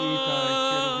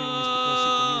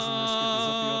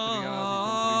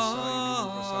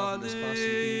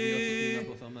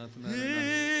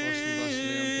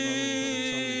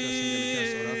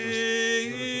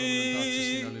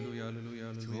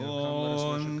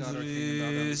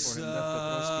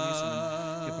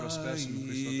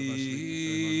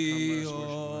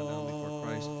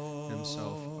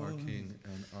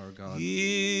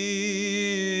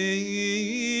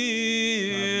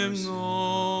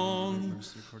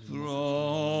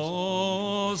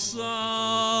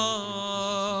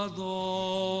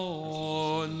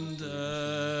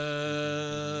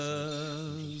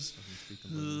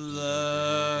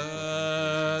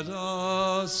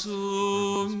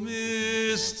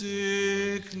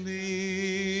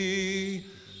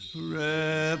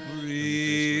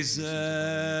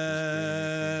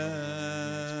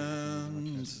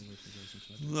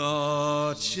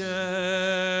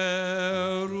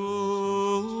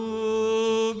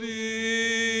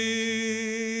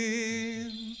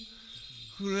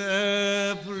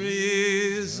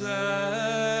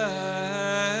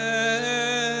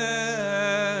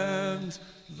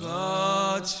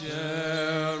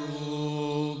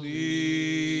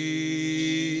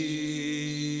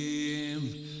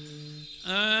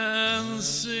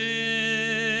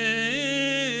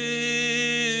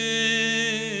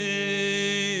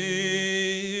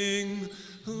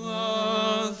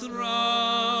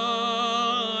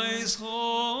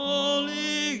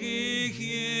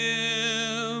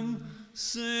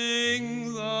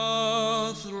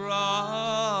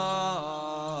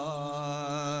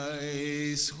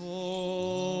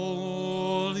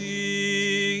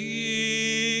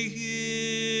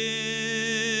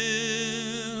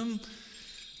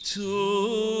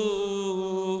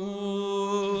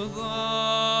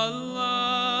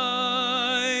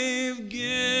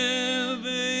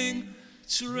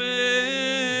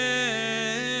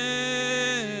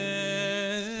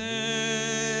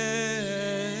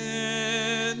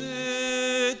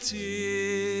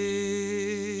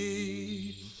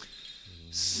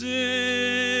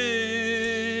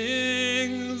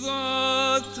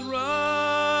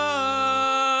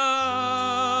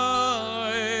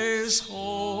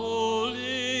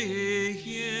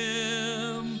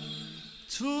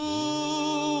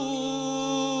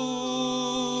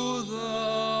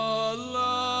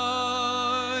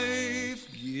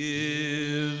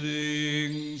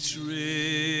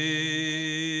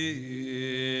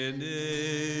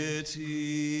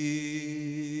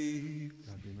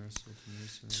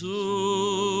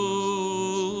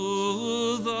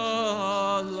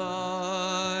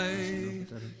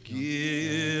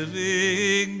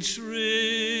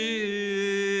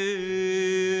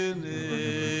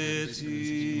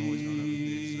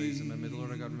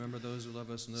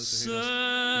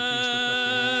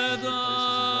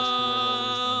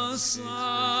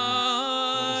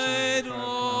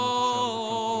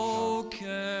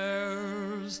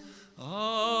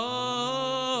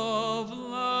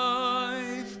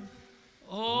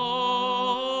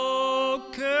 Oh,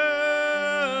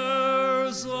 care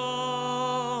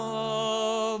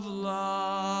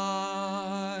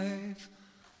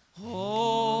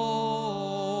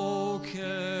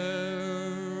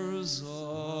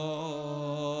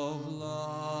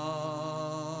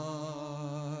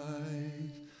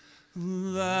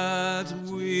that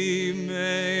we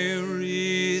may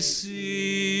receive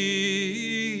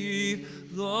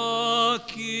the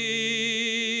King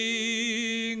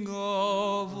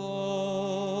of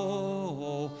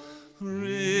all.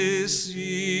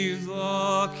 Receive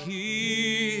the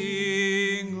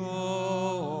King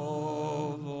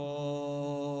of all.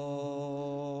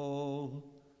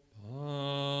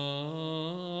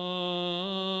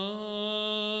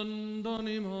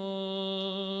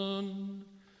 Pandonimon,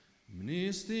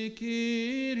 mnisti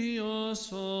Kyrios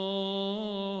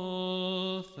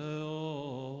o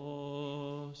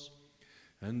Theos,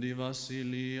 endi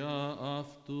Vasilia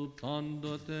aftu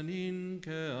pandotenin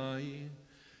keai,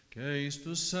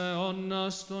 Keistus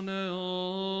eonnas ton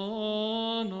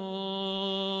eonon.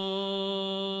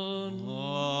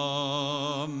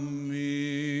 Amen.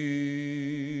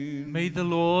 May the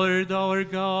Lord our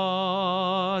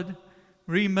God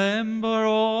remember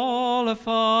all of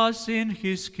us in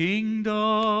his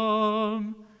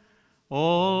kingdom,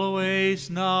 always,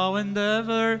 now and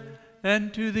ever,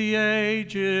 and to the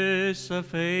ages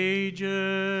of ages.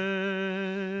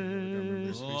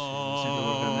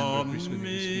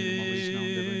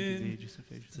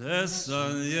 Tes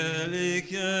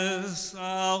angelicus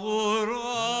auratos,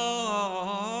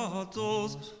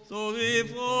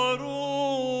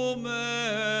 soliforum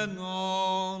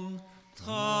enon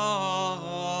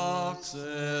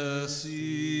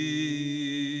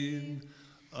traxesin.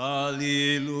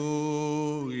 Alleluia,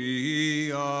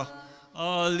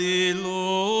 alleluia,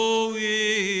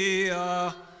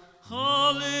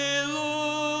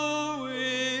 hallelujah.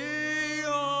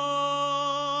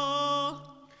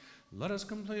 Let us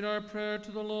complete our prayer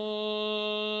to the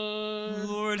Lord.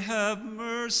 Lord, have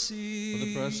mercy. For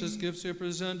the precious gifts here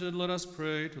presented, let us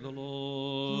pray to the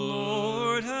Lord.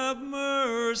 Lord, have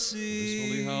mercy. For this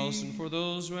holy house, and for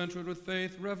those who entered with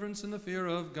faith, reverence, and the fear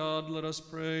of God, let us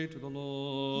pray to the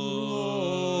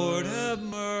Lord. Lord, have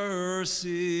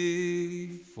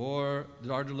mercy. For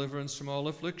our deliverance from all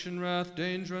affliction, wrath,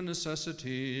 danger, and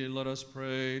necessity, let us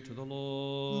pray to the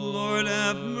Lord. Lord,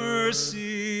 have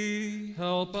mercy.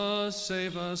 Help us,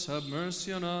 save us, have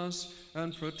mercy on us,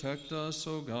 and protect us,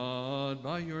 O God,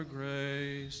 by your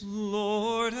grace.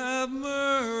 Lord, have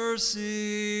mercy.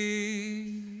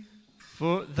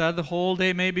 For that the whole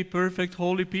day may be perfect,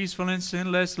 holy, peaceful, and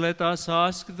sinless, let us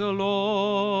ask the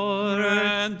Lord.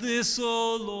 Grant this,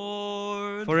 O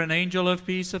Lord. For an angel of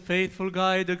peace, a faithful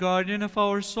guide, a guardian of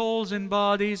our souls and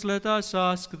bodies, let us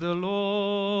ask the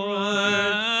Lord.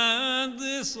 Grant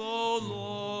this, O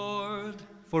Lord.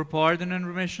 For pardon and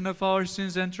remission of our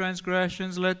sins and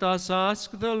transgressions, let us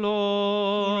ask the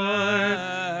Lord.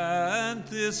 Grant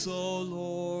this, O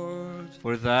Lord.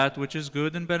 For that which is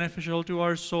good and beneficial to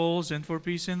our souls and for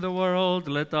peace in the world,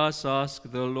 let us ask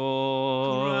the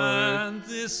Lord. Grant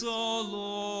this, O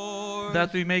Lord.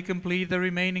 That we may complete the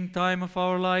remaining time of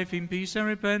our life in peace and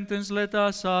repentance, let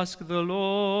us ask the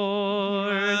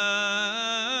Lord.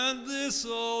 Grant this,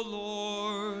 O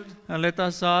Lord. And let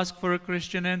us ask for a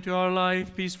Christian end to our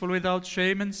life, peaceful without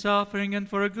shame and suffering, and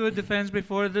for a good defense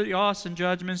before the awesome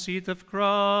judgment seat of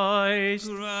Christ.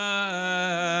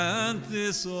 Grant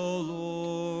this, O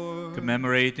Lord.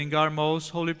 Commemorating our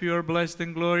most holy, pure, blessed,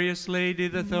 and glorious Lady,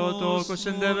 the Theotokos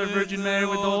and ever Virgin Mary,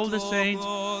 with all the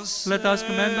saints, let us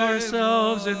commend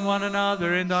ourselves and one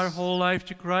another and our whole life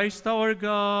to Christ our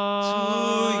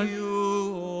God. To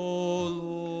you, O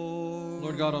Lord.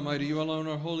 Lord God Almighty, you alone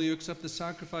are holy. You accept the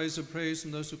sacrifice of praise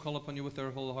from those who call upon you with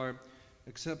their whole heart.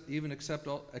 Accept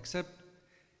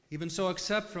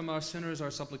from our sinners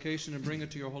our supplication and bring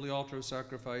it to your holy altar of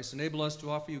sacrifice. Enable us to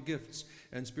offer you gifts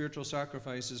and spiritual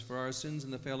sacrifices for our sins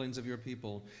and the failings of your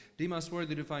people. Deem us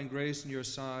worthy to find grace in your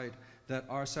side, that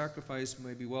our sacrifice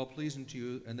may be well-pleasing to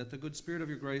you, and that the good spirit of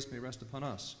your grace may rest upon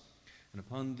us, and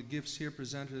upon the gifts here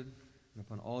presented, and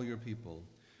upon all your people.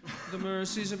 The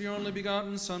mercies of your only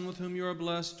begotten Son, with whom you are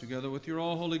blessed, together with your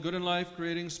all-holy, good and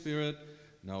life-creating Spirit,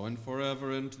 now and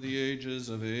forever, and to the ages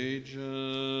of ages.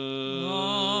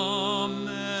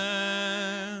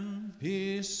 Amen.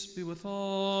 Peace be with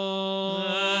all.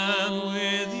 And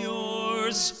with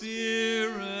your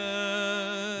spirit.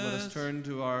 Let us turn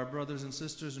to our brothers and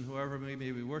sisters and whoever may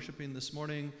be worshiping this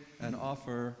morning and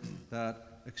offer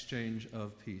that exchange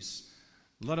of peace.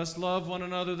 Let us love one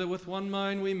another, that with one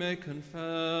mind we may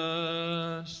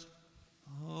confess.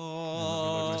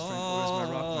 Lord, my strength, Lord, is my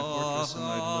rock, my fortress, and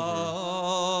my deliverer.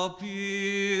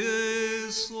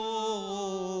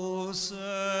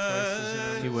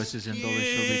 He was, is, and always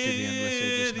shall be, to the endless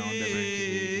ages, now and ever, and to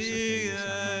the ages of ages.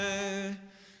 Amen.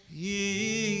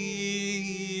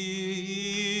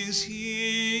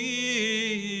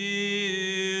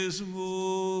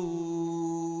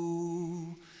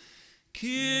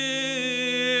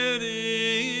 Kyrios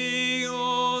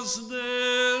Dereum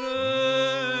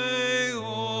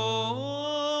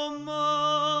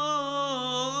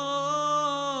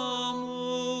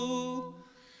amu,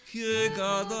 que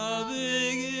cada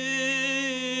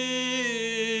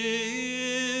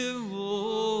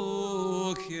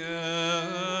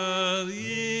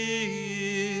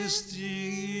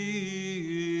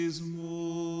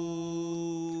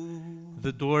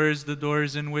The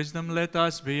doors in wisdom, let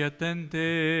us be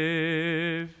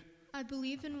attentive. I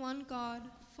believe in one God,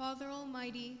 Father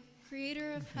Almighty,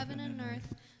 creator of heaven and earth,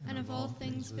 and of all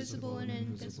things visible and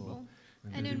invisible,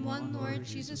 and in one Lord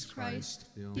Jesus Christ,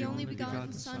 the only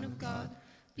begotten Son of God,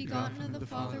 begotten of the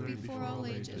Father before all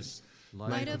ages,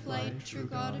 light of light, true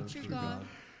God of true God,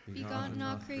 begotten,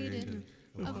 not created,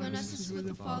 of one essence with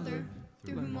the Father,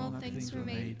 through whom all things were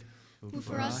made, who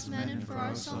for us men and for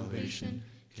our salvation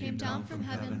came down from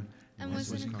heaven, and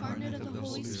was incarnate of the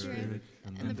Holy Spirit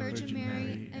and the Virgin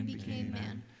Mary, and became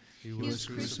man. He was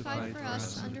crucified for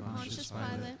us under Pontius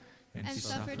Pilate, and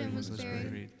suffered and was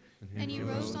buried. And he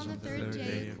rose on the third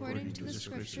day according to the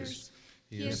Scriptures.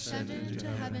 He ascended into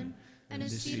heaven, and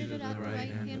is seated at the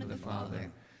right hand of the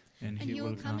Father. And he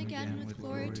will come again with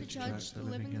glory to judge the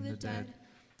living and the dead.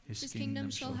 His kingdom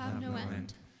shall have no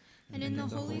end. And in the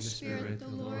Holy Spirit, the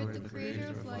Lord, the creator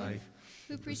of life,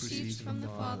 who proceeds from the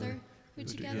Father, who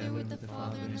together with the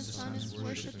Father and the Son is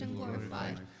worshipped and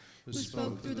glorified, who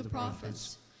spoke through the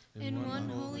prophets, in one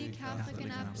holy Catholic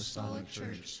and Apostolic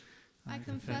Church. I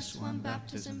confess one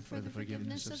baptism for the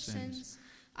forgiveness of sins.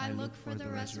 I look for the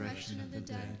resurrection of the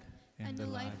dead and the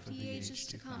life of the ages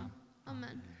to come.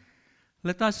 Amen.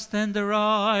 Let us stand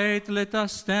aright, let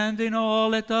us stand in awe,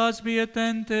 let us be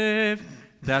attentive,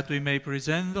 that we may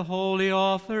present the holy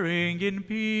offering in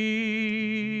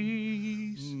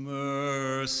peace.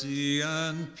 Mercy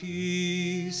and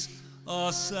peace,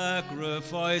 a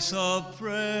sacrifice of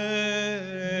praise.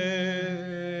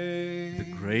 The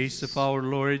grace of our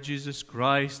Lord Jesus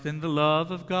Christ and the love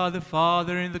of God the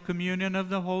Father and the communion of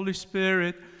the Holy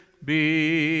Spirit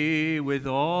be with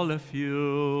all of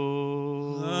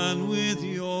you. And with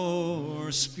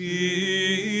your spirit.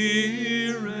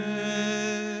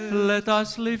 Let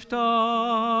us lift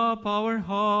up our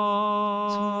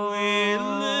hearts. We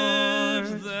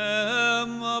lift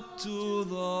them up to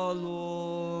the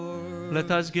Lord.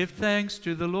 Let us give thanks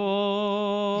to the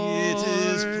Lord. It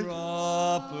is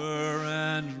proper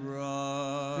and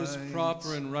right. It is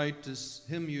proper and right to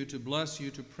hymn you, to bless you,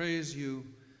 to praise you,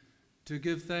 to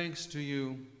give thanks to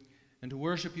you, and to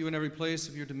worship you in every place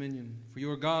of your dominion. For you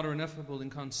are God, are ineffable,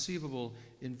 inconceivable,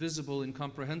 invisible,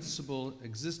 incomprehensible,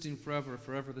 existing forever,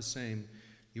 forever the same.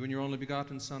 You and your only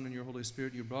begotten Son and your Holy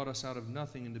Spirit, you brought us out of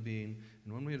nothing into being,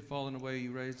 and when we had fallen away,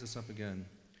 you raised us up again.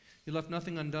 You left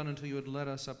nothing undone until you had led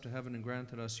us up to heaven and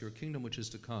granted us your kingdom which is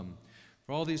to come.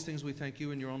 For all these things we thank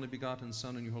you and your only begotten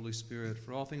Son and your Holy Spirit,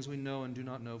 for all things we know and do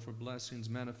not know, for blessings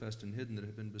manifest and hidden that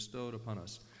have been bestowed upon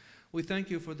us. We thank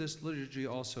you for this liturgy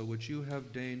also, which you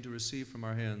have deigned to receive from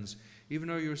our hands, even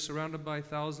though you are surrounded by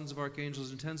thousands of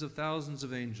archangels and tens of thousands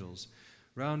of angels.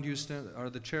 Round you are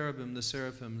the cherubim, the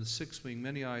seraphim, the six-winged,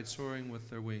 many-eyed, soaring with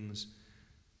their wings.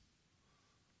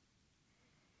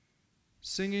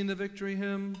 Singing the victory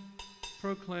hymn,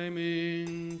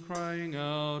 proclaiming, crying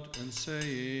out, and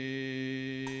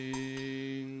saying,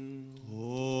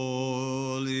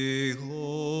 Holy,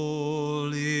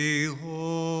 holy,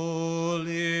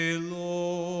 holy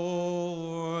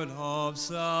Lord of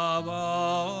Sabaoth,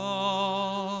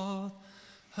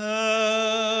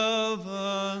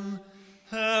 heaven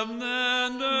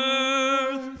and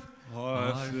earth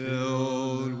are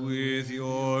filled with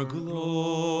your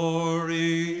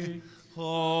glory.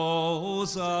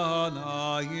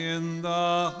 Hosanna in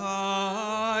the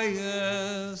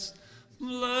highest.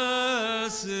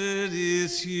 Blessed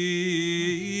is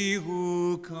he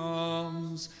who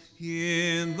comes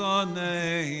in the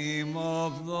name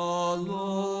of the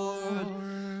Lord.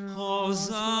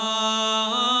 Hosanna,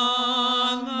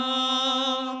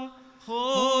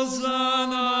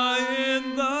 Hosanna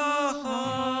in the highest.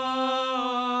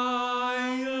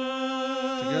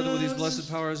 Together with these blessed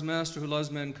powers, Master, who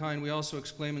loves mankind, we also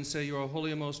exclaim and say, you are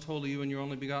holy and most holy, you and your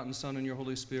only begotten Son and your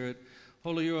Holy Spirit.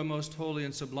 Holy, you are most holy,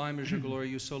 and sublime is your glory.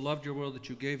 You so loved your world that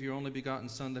you gave your only begotten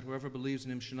Son, that whoever believes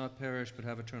in him should not perish but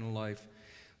have eternal life.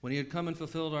 When he had come and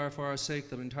fulfilled for our sake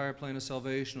the entire plan of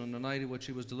salvation on the night in which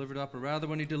he was delivered up, or rather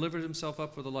when he delivered himself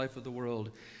up for the life of the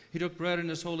world, he took bread in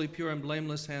his holy, pure, and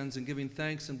blameless hands, and giving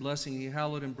thanks and blessing, he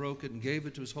hallowed and broke it, and gave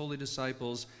it to his holy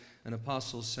disciples and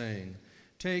apostles, saying,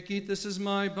 Take, eat, this is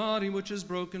my body, which is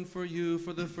broken for you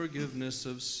for the forgiveness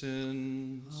of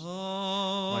sins.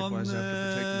 Amen. Likewise, after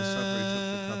partaking the supper, he took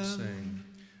the cup, saying,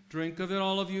 Drink of it,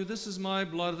 all of you. This is my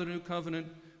blood of the new covenant,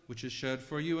 which is shed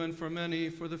for you and for many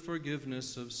for the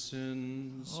forgiveness of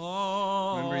sins.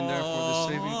 Remembering therefore the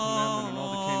saving commandment and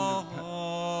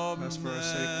all that came to pass for our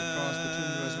sake, the cross, the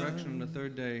tomb, the resurrection, and the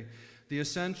third day, the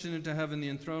ascension into heaven, the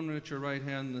enthronement at your right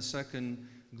hand, and the second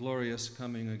glorious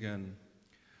coming again.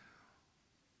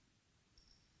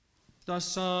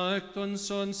 Tassa ecton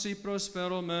son si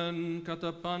prosperomen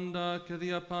catapanda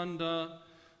kediapanda,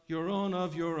 your own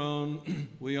of your own,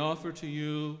 we offer to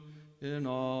you in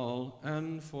all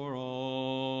and for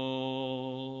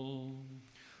all.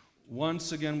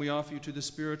 Once again, we offer you to the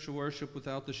spiritual worship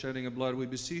without the shedding of blood. We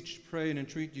beseech, pray, and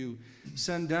entreat you,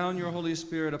 send down your Holy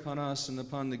Spirit upon us and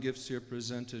upon the gifts here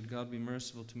presented. God be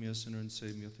merciful to me, a sinner, and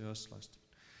save me.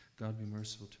 God be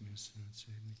merciful to me, a sinner, and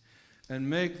save me. And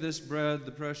make this bread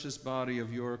the precious body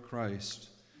of your Christ.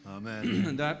 Amen.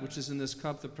 And that which is in this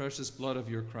cup, the precious blood of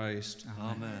your Christ.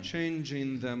 Amen.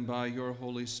 Changing them by your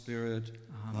Holy Spirit.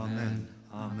 Amen.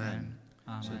 Amen.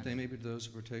 So that they may be those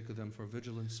who partake of them for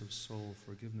vigilance of soul,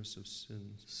 forgiveness of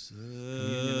sins,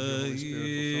 communion of the Holy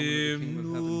Spirit, fulfillment of the kingdom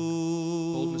of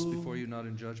heaven, boldness before you, not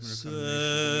in judgment or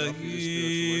condemnation. We offer you the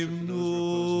spiritual worship for those who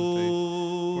are opposed in the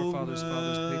faith, forefathers,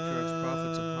 fathers, patriarchs,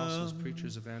 prophets, apostles,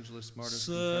 preachers, evangelists, martyrs,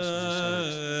 confessors,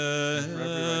 ascetics, and for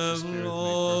every righteous spirit made perfect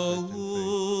in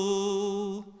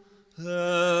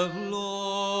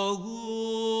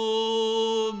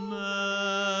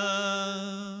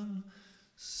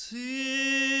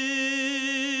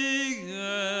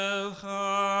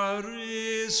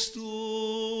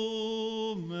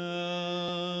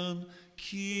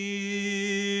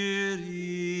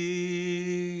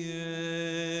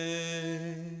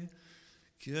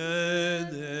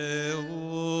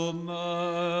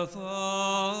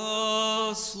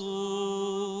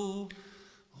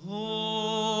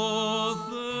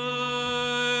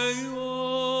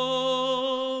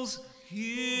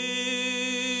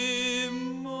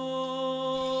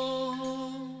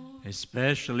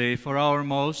Especially for our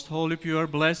most holy, pure,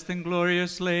 blessed, and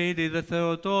glorious Lady, the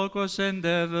Theotokos and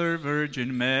ever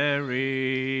Virgin Mary.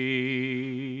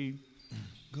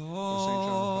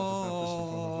 God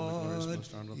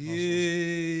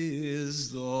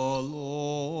is the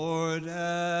Lord,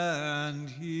 and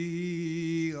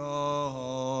He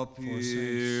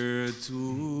appeared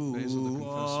to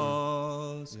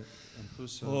us.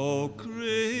 O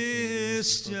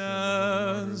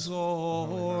Christians,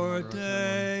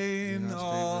 ordain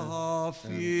a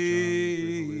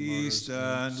feast,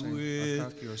 and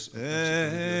with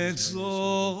exultant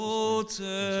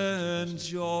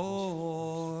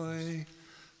joy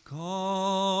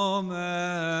come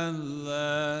and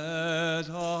let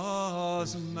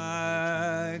us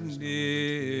magnify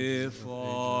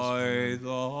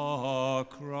the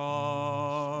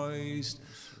Christ,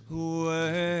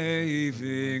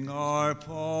 waving our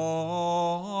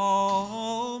palm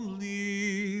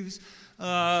leaves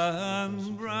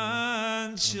and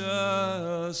branches,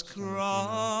 crying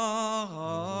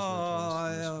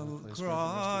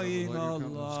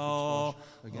aloud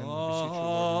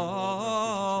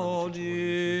in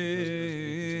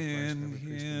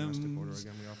Him.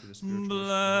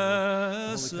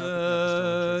 Blessed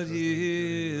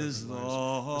is the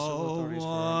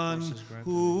one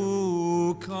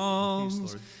who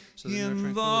comes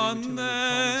in the name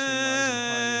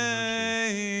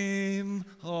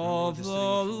of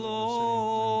the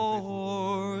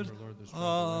Lord,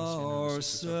 our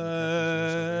Savior.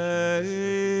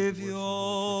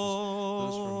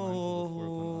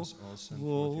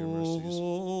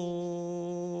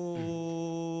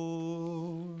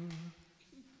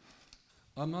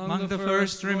 Among the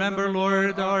first, remember,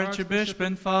 Lord, our Archbishop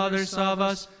and fathers of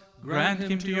us. Grant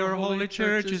him to your holy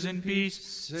churches in peace,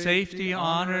 safety,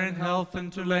 honor, and health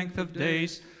unto length of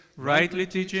days, rightly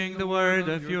teaching the word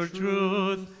of your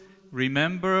truth.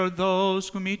 Remember those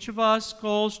whom each of us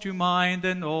calls to mind,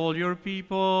 and all your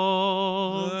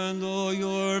people. And all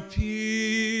your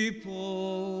people.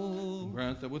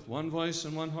 Grant that with one voice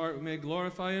and one heart we may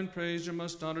glorify and praise your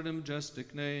most honored and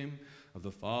majestic name, of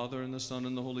the Father, and the Son,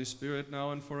 and the Holy Spirit,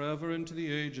 now and forever, into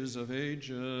the ages of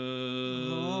ages.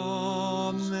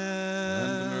 Amen.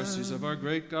 And the mercies of our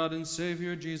great God and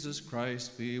Savior, Jesus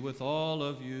Christ, be with all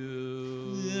of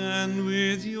you. And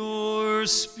with your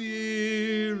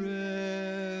spirit.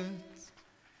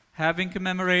 Having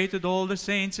commemorated all the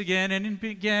saints again and in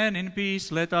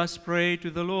peace, let us pray to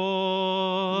the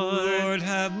Lord. Lord,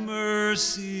 have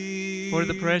mercy. For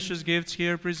the precious gifts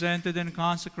here presented and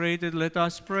consecrated, let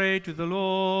us pray to the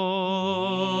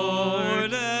Lord.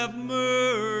 Lord, have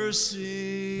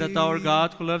mercy. That our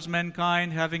God, who loves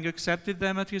mankind, having accepted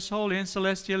them at his holy and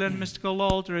celestial and mystical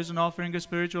altar as an offering of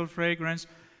spiritual fragrance,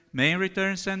 May in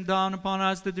return send down upon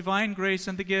us the divine grace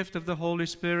and the gift of the Holy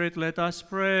Spirit. Let us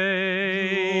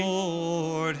pray.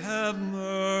 Lord, have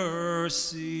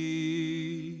mercy.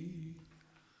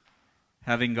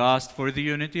 Having asked for the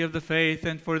unity of the faith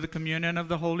and for the communion of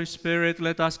the Holy Spirit,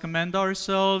 let us commend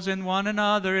ourselves and one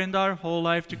another and our whole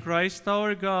life to Christ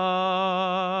our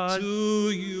God. To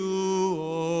you,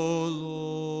 O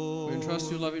Lord. We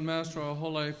entrust you, loving Master, our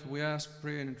whole life. We ask,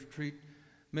 pray, and entreat.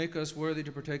 Make us worthy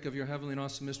to partake of your heavenly and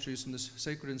awesome mysteries from this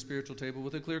sacred and spiritual table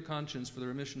with a clear conscience for the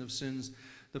remission of sins,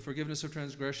 the forgiveness of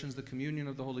transgressions, the communion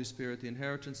of the Holy Spirit, the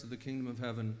inheritance of the kingdom of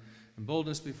heaven, and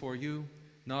boldness before you,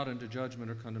 not unto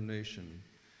judgment or condemnation.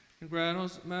 And grant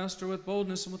us, Master, with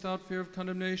boldness and without fear of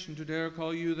condemnation, to dare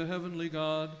call you the heavenly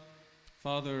God,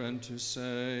 Father, and to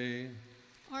say,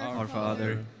 Our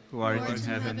Father, who art in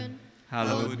heaven,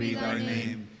 hallowed be thy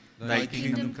name. Thy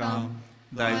kingdom come,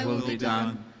 thy will be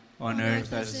done, on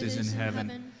earth as it is in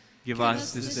heaven. Give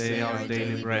us this day our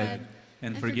daily bread,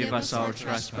 and forgive us our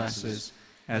trespasses,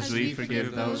 as we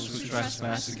forgive those who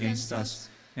trespass against us.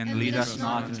 And lead us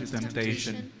not into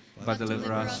temptation, but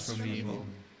deliver us from evil.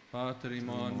 Pater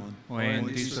imon, Ο εν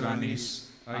της ουρανής,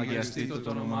 αγιαστήτω το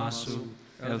όνομά σου,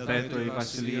 ελθέτω η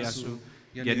βασιλεία σου,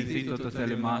 γεννηθήτω το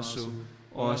θέλημά σου,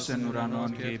 ως εν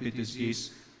ουρανών και επί της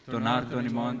γης, των άρτων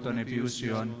ημών των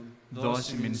επιούσιων,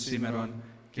 δώσει μην σήμερον,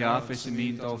 και άφεση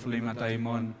μην τα οφλήματα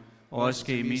ημών, ως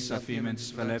και εμείς αφήμεν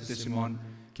τις φελέπτες ημών,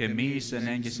 και μη εις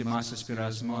ενέγγες ημάς εις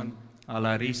πειρασμών,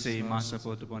 αλλά ρίσε ημάς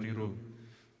από του πονηρού.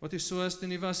 Ότι σου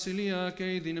έστειν η βασιλεία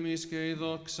και η δύναμις και η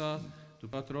δόξα του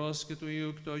Πατρός και του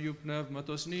Υιού και του Αγίου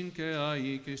Πνεύματος νυν και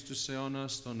αεί και εις τους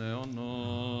αιώνας των αιώνων.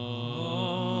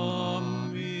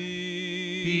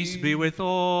 Peace be with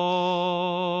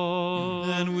all.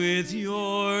 And with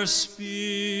your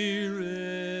spirit.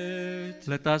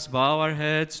 Let us bow our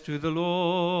heads to the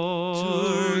Lord.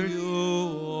 To you,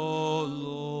 O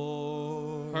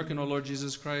Lord. Hearken, O Lord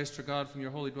Jesus Christ, our God, from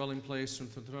your holy dwelling place and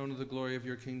from the throne of the glory of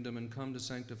your kingdom, and come to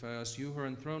sanctify us, you who are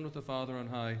enthroned with the Father on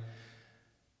high,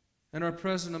 and are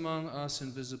present among us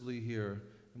invisibly here.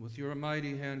 And with your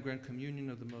mighty hand grant communion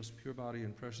of the most pure body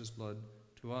and precious blood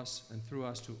to us and through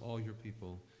us to all your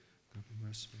people. God be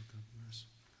merciful, God be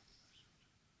merciful.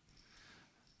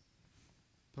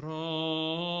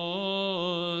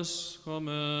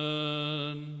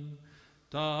 Proschomen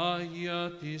ta Agia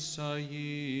tis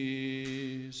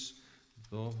Agis,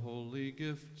 the holy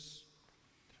gifts.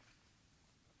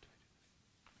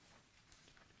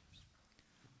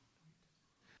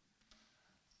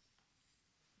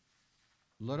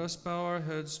 Let us bow our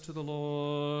heads to the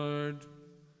Lord.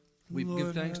 We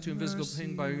give thanks to invisible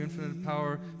King, by your infinite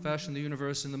power fashioned the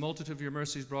universe, and the multitude of your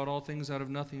mercies brought all things out of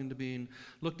nothing into being.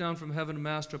 Look down from heaven,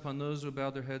 Master, upon those who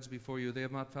bowed their heads before you. They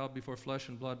have not bowed before flesh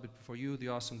and blood, but before you, the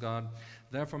awesome God.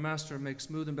 Therefore, Master, make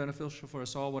smooth and beneficial for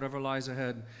us all whatever lies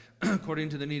ahead, according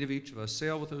to the need of each of us.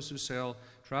 Sail with those who sail,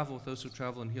 travel with those who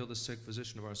travel, and heal the sick,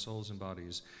 physician of our souls and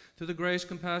bodies. Through the grace,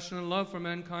 compassion, and love for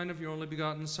mankind of your only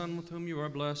begotten Son, with whom you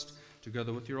are blessed,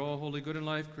 together with your all-holy, good, and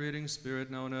life-creating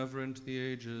Spirit, now and ever into the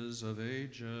ages of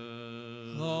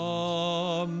ages.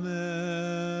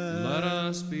 Amen. Let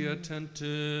us be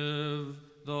attentive,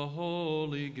 the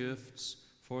holy gifts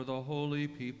for the holy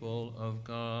people of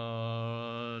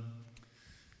God.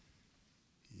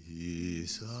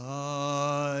 Isaios,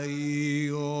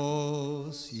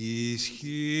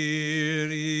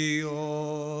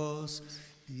 Kyrios,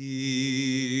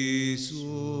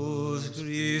 Jesus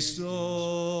Christos,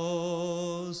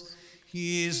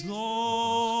 his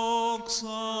noxan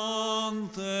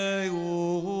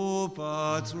Theu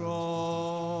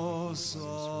Patros.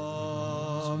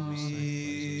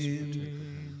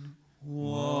 Amen.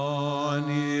 One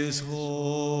is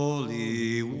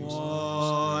holy,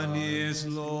 one is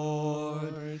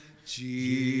Lord,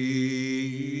 Jesus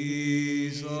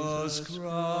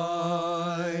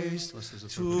Christ,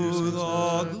 to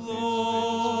the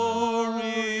glory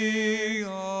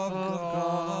of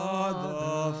God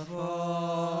the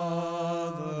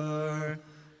Father.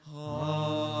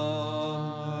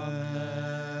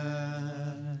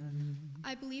 Amen.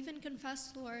 I believe and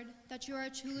confess, Lord, that you are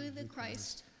truly the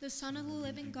Christ, the Son of the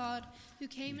living God, who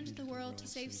came into the world to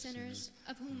save sinners,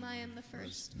 of whom I am the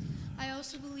first. I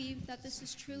also believe that this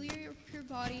is truly your pure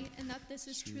body, and that this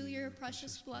is truly your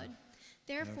precious blood.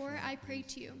 Therefore, I pray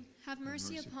to you, have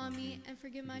mercy upon me and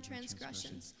forgive my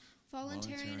transgressions,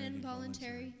 voluntary and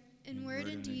involuntary, in word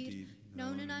and deed,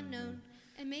 known and unknown,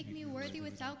 and make me worthy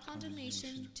without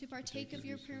condemnation to partake of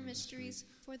your pure mysteries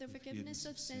for the forgiveness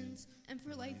of sins and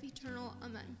for life eternal.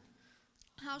 Amen.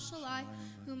 How shall I,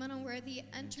 whom am unworthy,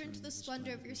 enter into the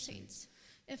splendor of your saints?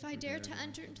 If I dare to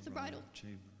enter into the bridal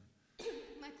chamber,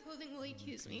 my clothing will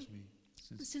accuse me,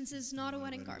 since it is not a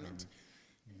wedding garment.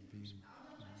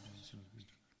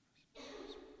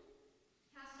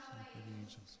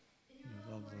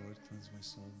 Lord, cleanse my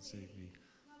soul and save me.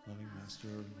 Loving Master,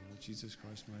 Lord Jesus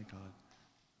Christ, my God,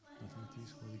 let not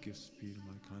these holy gifts be to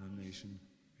my condemnation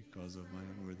because of my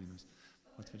unworthiness,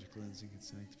 but for the cleansing and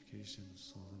sanctification of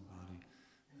soul and body,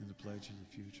 and the pledge of the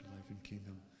future life and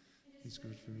kingdom. It is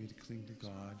good for me to cling to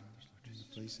God, and to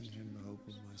place in Him the hope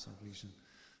of my salvation.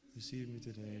 Receive me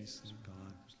today, Son of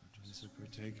God, as a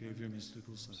partaker of your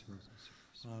mystical supper.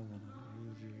 I will not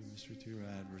reveal your mystery to your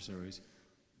adversaries,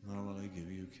 nor will I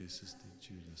give you kisses to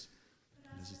Judas.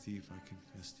 And as a thief I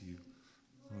confess to you,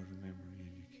 Lord, remember me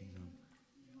in your kingdom.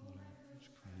 Lord Jesus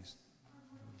Christ,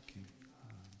 Lord King.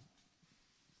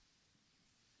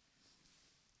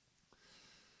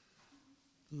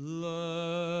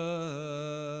 Blessed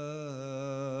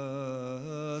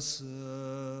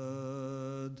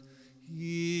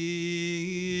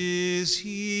is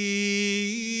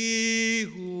he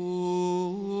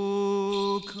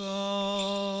who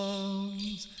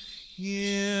comes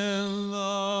in the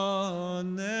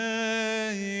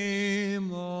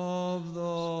name of the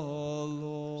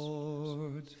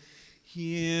Lord,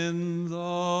 in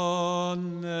the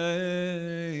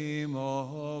name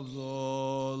of the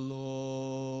Lord.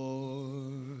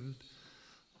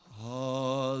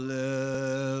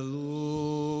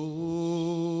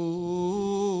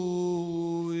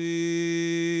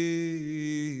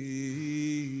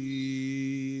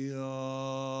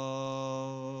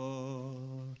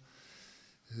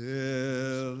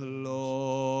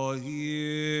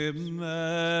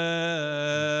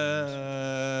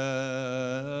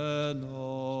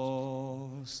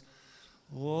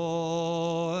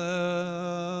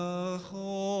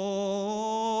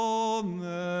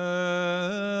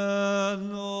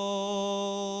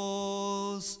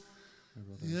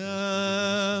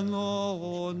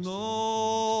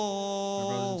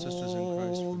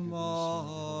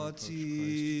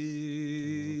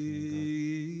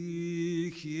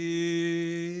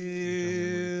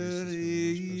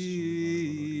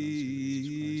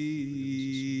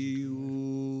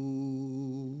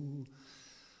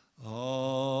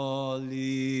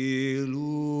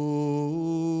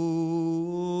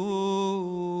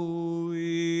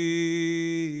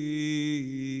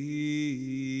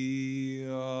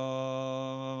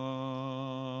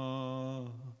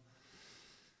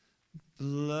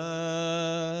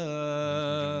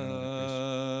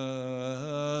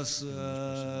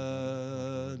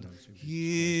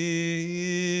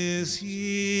 Is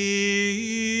he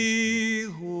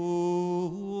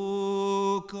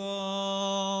who comes in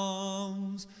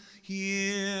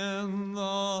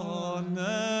the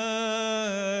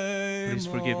name Please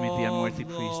forgive me, the unworthy of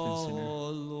priest and sinner.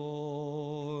 the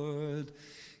Lord,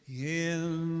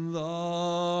 in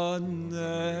the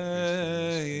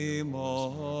name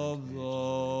of the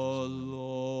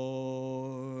Lord.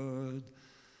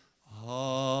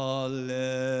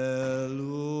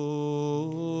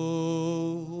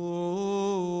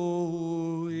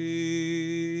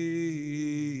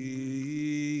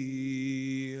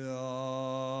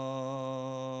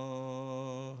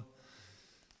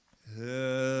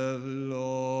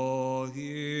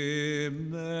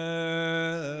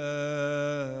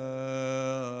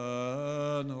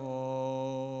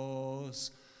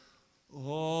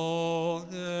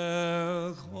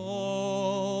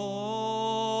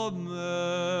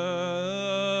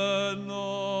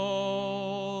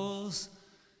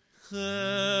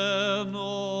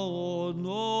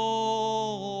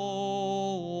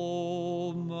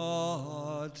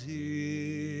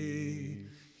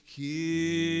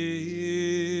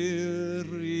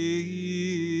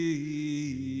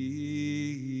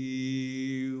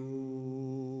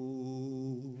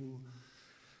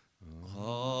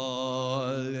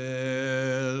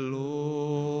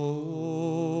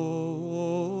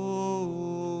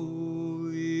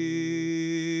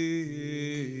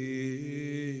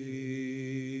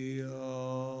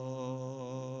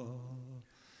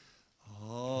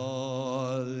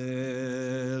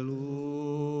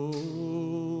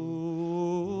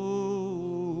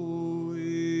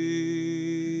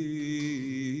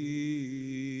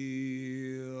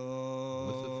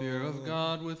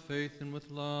 With faith and with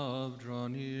love, draw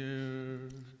near.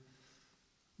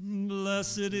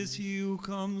 Blessed is he who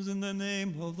comes in the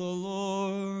name of the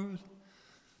Lord.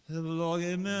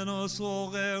 Elohimenos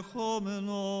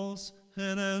orechomenos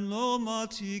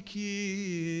enenomati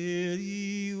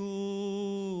Kyriou.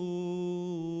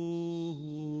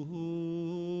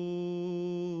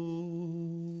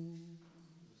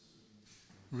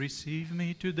 Receive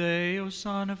me today, O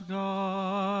Son of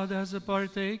God, as a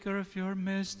partaker of your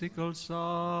mystical supper.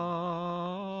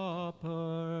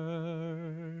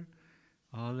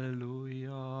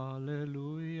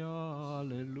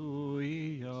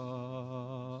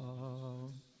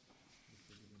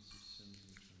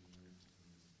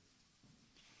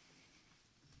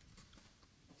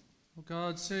 O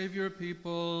God, save your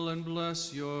people and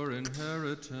bless your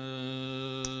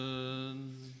inheritance.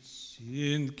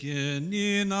 Sin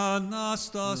genin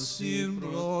anastasin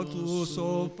brotus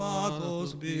o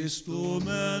pathos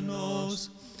bistumenos,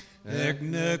 ec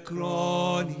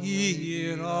necron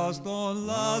hieras don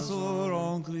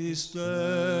Lazaron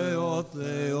Christe o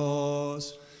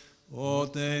Theos, o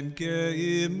ten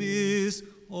imis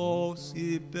os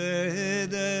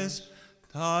ipedes,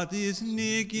 tatis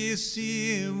nicis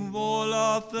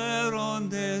symbola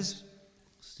ferondes,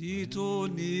 situ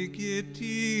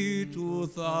nicititu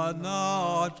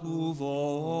thanatu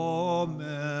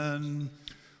vomen.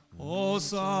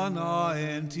 Hosanna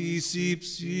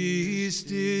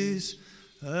anticipsistis,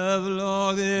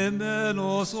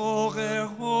 evlogemenos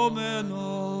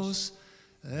orehomenos,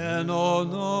 en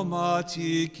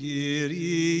onomati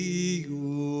Kyriou.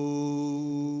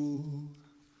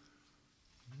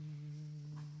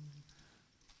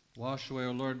 Wash away,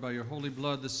 O Lord, by your holy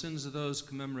blood, the sins of those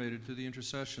commemorated through the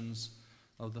intercessions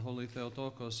of the Holy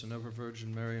Theotokos and ever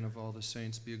Virgin Mary and of all the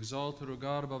saints. Be exalted, O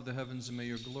God, above the heavens, and may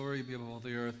your glory be above all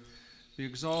the earth. Be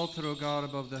exalted, O God,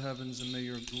 above the heavens, and may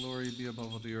your glory be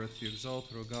above all the earth. Be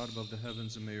exalted, O God, above the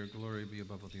heavens, and may your glory be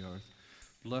above all the earth.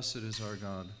 Blessed is our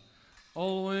God,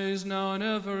 always, now, and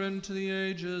ever, and to the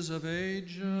ages of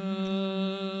ages.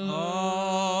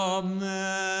 Amen.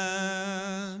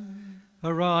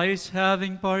 Arise,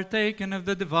 having partaken of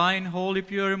the divine, holy,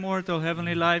 pure, immortal,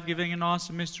 heavenly, life-giving, and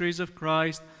awesome mysteries of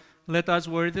Christ, let us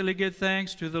worthily give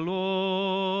thanks to the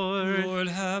Lord. Lord,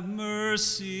 have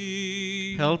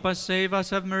mercy. Help us, save us,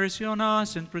 have mercy on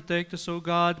us, and protect us, O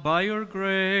God, by your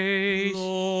grace.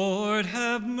 Lord,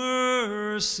 have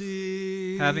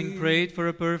mercy. Having prayed for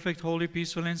a perfect, holy,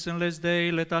 peaceful, and sinless day,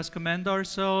 let us commend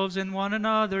ourselves and one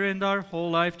another and our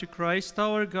whole life to Christ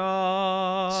our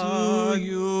God. To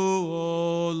you,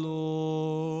 O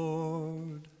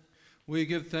Lord. We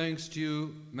give thanks to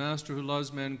you, Master who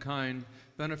loves mankind,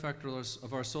 benefactor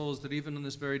of our souls, that even on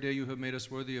this very day you have made us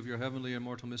worthy of your heavenly and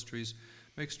immortal mysteries.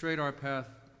 Make straight our path.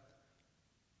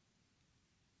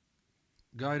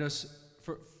 Guide us,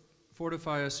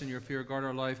 fortify us in your fear, guard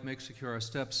our life, make secure our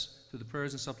steps through the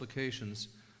prayers and supplications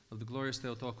of the glorious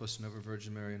Theotokos and ever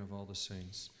Virgin Mary and of all the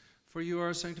saints. For you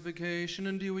are sanctification,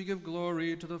 and to you we give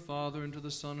glory, to the Father, and to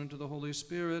the Son, and to the Holy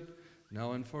Spirit,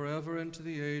 now and forever, and to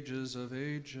the ages of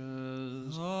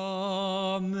ages.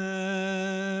 Amen.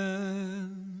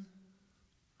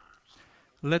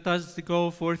 Let us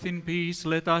go forth in peace.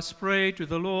 Let us pray to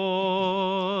the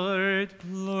Lord.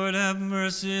 Lord, have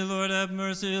mercy. Lord, have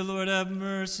mercy. Lord, have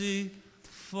mercy.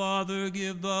 Father,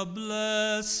 give the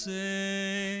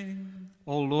blessing.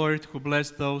 O Lord, who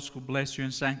bless those who bless you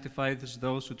and sanctify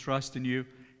those who trust in you,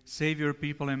 save your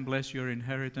people and bless your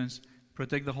inheritance.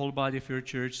 Protect the whole body of your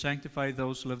church. Sanctify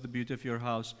those who love the beauty of your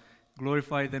house.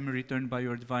 Glorify them in return by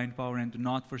your divine power, and do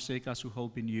not forsake us who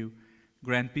hope in you.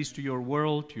 Grant peace to your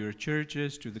world, to your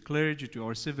churches, to the clergy, to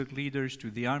our civic leaders, to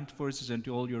the armed forces, and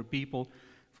to all your people.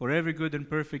 For every good and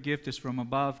perfect gift is from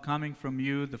above, coming from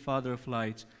you, the Father of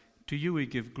lights. To you we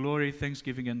give glory,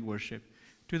 thanksgiving, and worship.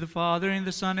 To the Father, and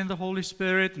the Son, and the Holy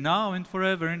Spirit, now and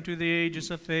forever, and to the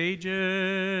ages of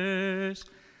ages.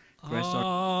 Amen.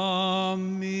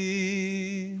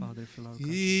 Father, fill our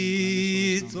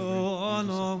Ito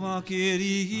anoma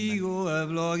Kyriou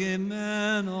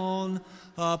evlogemenon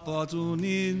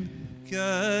apatunin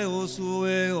keos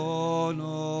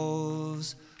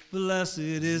ueonos. Blessed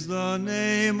is the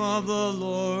name of the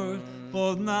Lord,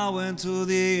 both now and to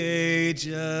the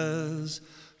ages.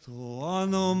 To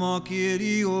anoma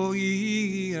Kyriou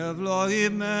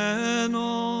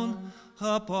evlogemenon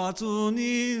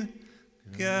apatunin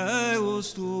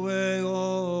Keus tueonos.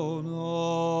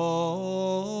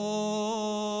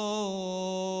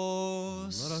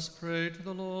 Let us pray to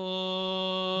the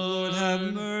Lord. Lord,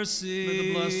 have mercy. May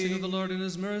the blessing of the Lord and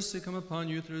his mercy come upon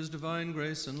you through his divine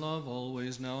grace and love,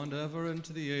 always, now and ever, and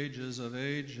to the ages of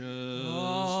ages.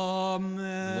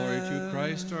 Amen. Glory to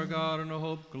Christ our God, and a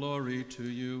hope, glory to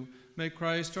you. May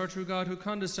Christ, our true God, who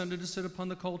condescended to sit upon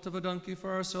the colt of a donkey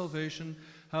for our salvation,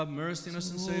 have mercy on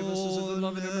us and save us as a good,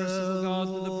 loving, and merciful God,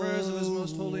 through the prayers of his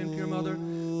most holy and pure Mother,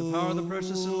 the power of the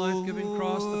precious and life-giving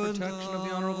cross, the protection of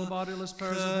the honorable bodiless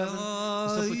prayers of heaven,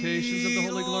 the supplications of the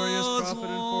holy glorious prophet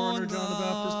and forerunner John the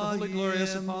Baptist, the holy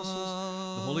glorious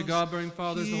apostles, the holy God-bearing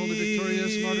fathers, the holy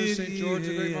victorious martyrs, St. George,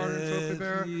 the great martyr and trophy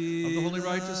bearer, of the holy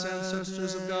righteous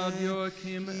ancestors of God,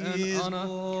 Joachim and Anna,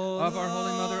 of our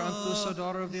holy mother Anthusa,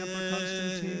 daughter of the Emperor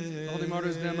Constantine, the holy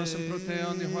martyrs Demas and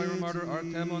Proteon, the holy martyr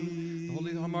Artemon, the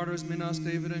holy martyrs Minas,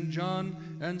 David, and John,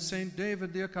 and St.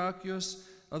 David the Acacius,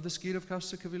 of the Skid of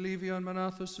Kausakavillivia and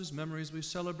Manathus, whose memories we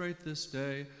celebrate this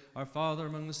day, our Father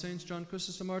among the saints, John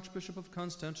Chrysostom, Archbishop of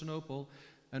Constantinople,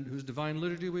 and whose divine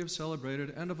liturgy we have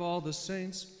celebrated, and of all the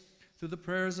saints, through the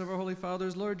prayers of our Holy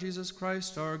Fathers, Lord Jesus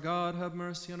Christ, our God, have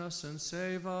mercy on us and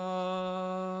save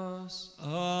us.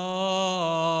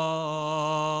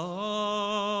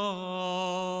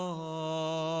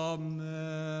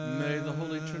 Amen. May the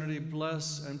Holy Trinity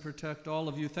bless and protect all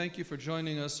of you. Thank you for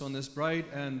joining us on this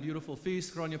bright and beautiful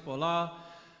feast, Chronia Pola.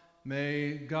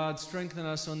 May God strengthen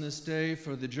us on this day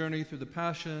for the journey through the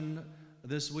Passion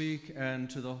this week and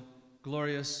to the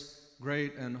glorious,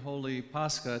 great, and holy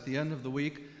Pascha at the end of the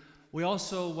week. We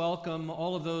also welcome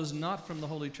all of those not from the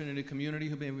Holy Trinity community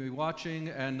who may be watching,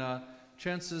 and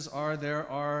chances are there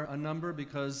are a number,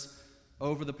 because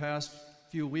over the past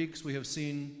few weeks we have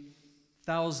seen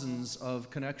thousands of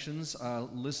connections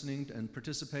listening and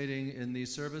participating in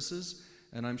these services,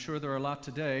 and I'm sure there are a lot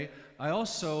today. I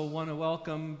also want to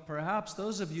welcome perhaps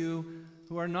those of you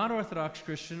who are not Orthodox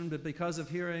Christian, but because of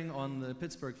hearing on the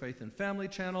Pittsburgh Faith and Family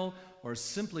channel, or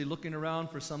simply looking around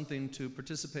for something to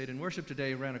participate in worship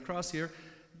today, ran across here.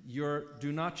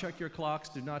 Do not check your clocks,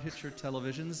 do not hit your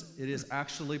televisions. It is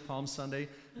actually Palm Sunday,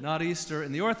 not Easter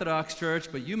in the Orthodox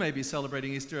Church, but you may be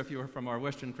celebrating Easter if you are from our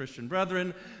Western Christian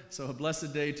brethren. So a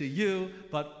blessed day to you.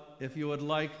 But if you would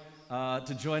like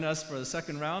to join us for the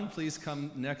second round, please come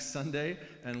next Sunday,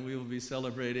 and we will be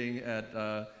celebrating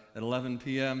at 11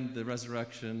 p.m. the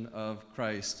resurrection of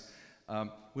Christ.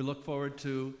 We look forward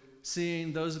to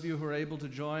seeing those of you who are able to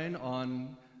join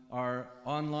on our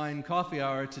online coffee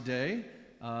hour today.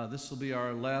 This will be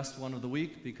our last one of the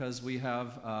week, because we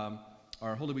have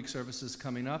our Holy Week services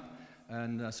coming up,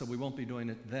 and so we won't be doing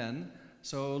it then.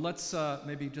 So let's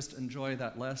maybe just enjoy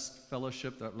that last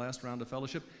fellowship, that last round of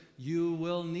fellowship. You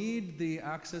will need the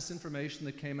access information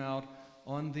that came out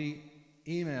on the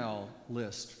email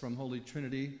list from Holy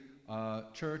Trinity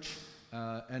Church,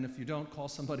 and if you don't, call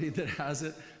somebody that has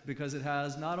it, because it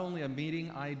has not only a meeting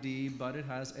ID, but it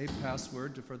has a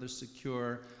password to further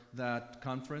secure that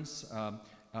conference.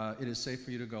 It is safe for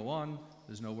you to go on.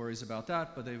 There's no worries about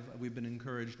that, but we've been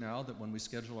encouraged now that when we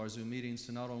schedule our Zoom meetings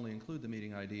to not only include the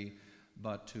meeting ID,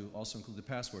 but to also include the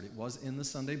password. It was in the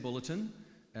Sunday bulletin,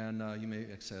 and you may,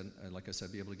 like I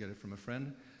said, be able to get it from a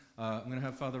friend. I'm going to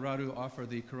have Father Radu offer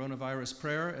the coronavirus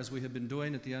prayer, as we have been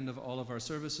doing at the end of all of our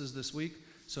services this week.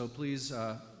 So please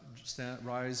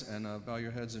rise and bow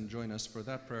your heads and join us for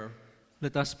that prayer.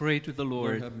 Let us pray to the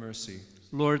Lord. Lord, have mercy.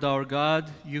 Lord our God,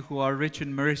 you who are rich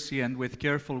in mercy and with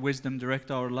careful wisdom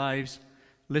direct our lives,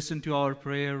 listen to our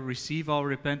prayer, receive our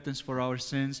repentance for our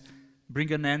sins,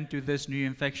 bring an end to this new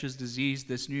infectious disease,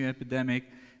 this new epidemic,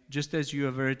 just as you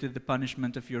averted the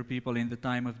punishment of your people in the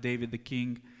time of David the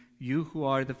king. You who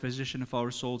are the physician of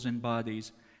our souls and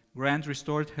bodies, grant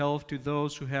restored health to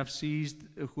those who have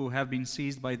been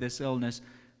seized by this illness,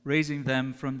 raising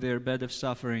them from their bed of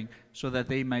suffering, so that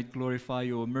they might glorify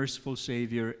you, O merciful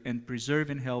Savior, and preserve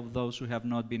in health those who have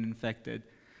not been infected.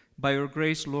 By your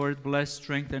grace, Lord, bless,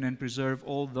 strengthen, and preserve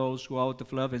all those who out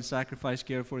of love and sacrifice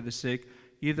care for the sick,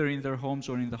 either in their homes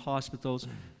or in the hospitals.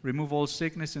 Remove all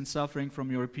sickness and suffering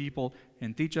from your people,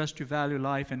 and teach us to value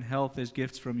life and health as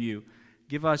gifts from you.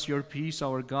 Give us your peace,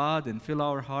 our God, and fill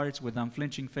our hearts with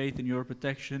unflinching faith in your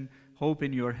protection, hope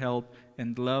in your help,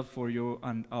 and love for you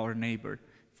and our neighbor.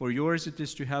 For yours it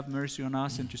is to have mercy on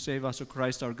us and to save us, O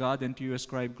Christ our God, and to you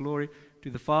ascribe glory, to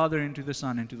the Father, and to the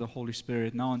Son, and to the Holy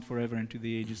Spirit, now and forever, and to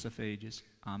the ages of ages.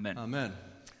 Amen. Amen.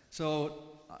 So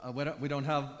I don't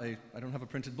have a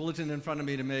printed bulletin in front of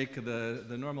me to make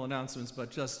the normal announcements, but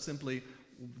just simply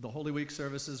the Holy Week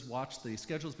services. Watch, the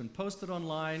schedule's been posted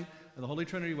online on the Holy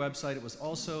Trinity website. It was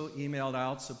also emailed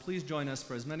out, so please join us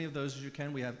for as many of those as you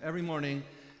can. We have every morning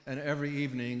and every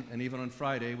evening, and even on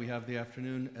Friday we have the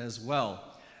afternoon as well.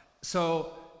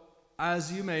 So,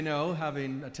 as you may know,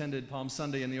 having attended Palm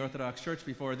Sunday in the Orthodox Church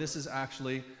before, this is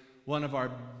actually one of our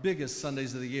biggest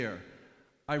Sundays of the year.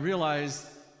 I realize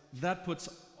that puts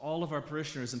all of our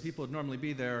parishioners and people who would normally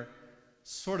be there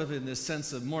sort of in this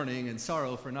sense of mourning and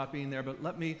sorrow for not being there, but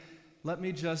let me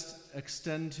just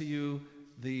extend to you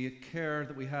the care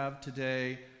that we have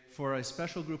today for a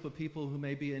special group of people who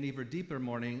may be in even deeper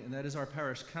mourning, and that is our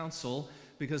parish council,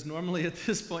 because normally at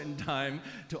this point in time,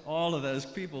 to all of those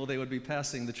people, they would be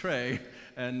passing the tray,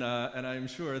 and I'm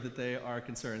sure that they are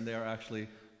concerned. They are actually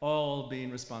all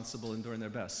being responsible and doing their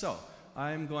best. So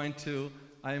I am going to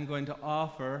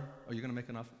offer. Are you going to make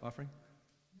an offering?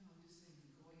 No, I'm just saying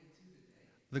the Goya too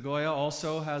today. The Goya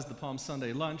also has the Palm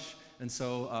Sunday lunch, and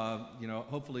so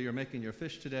hopefully you're making your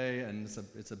fish today, and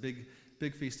it's a big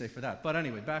feast day for that. But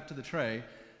anyway, back to the tray.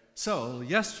 So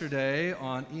yesterday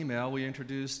on email, we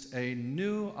introduced a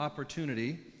new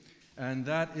opportunity, and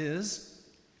that is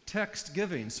text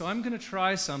giving. So I'm going to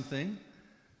try something.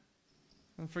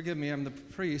 And forgive me, I'm the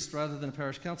priest rather than the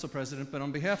parish council president, but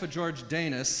on behalf of George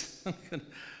Danis, I'm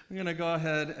going to go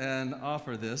ahead and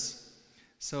offer this.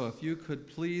 So if you could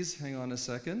please hang on a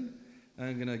second.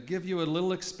 I'm going to give you a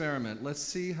little experiment. Let's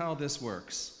see how this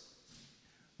works.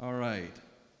 All right.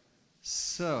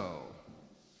 So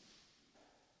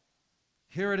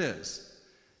here it is.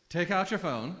 Take out your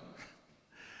phone,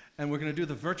 and we're going to do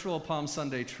the virtual Palm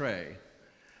Sunday tray.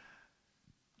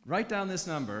 Write down this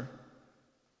number,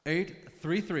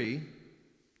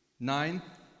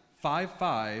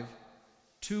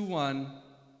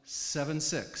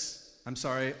 833-955-2176. I'm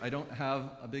sorry, I don't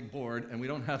have a big board, and we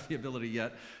don't have the ability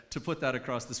yet to put that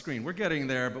across the screen. We're getting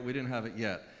there, but we didn't have it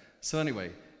yet. So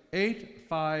anyway,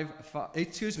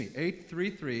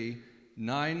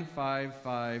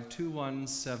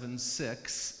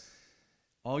 833-955-2176.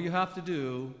 All you have to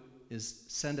do is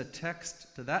send a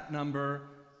text to that number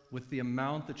with the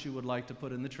amount that you would like to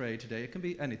put in the tray today. It can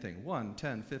be anything, 1,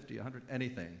 10, 50, 100,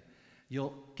 anything.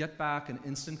 You'll get back an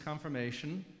instant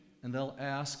confirmation, and they'll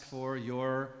ask for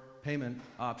your payment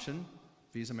option,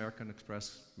 Visa, American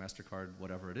Express, MasterCard,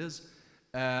 whatever it is,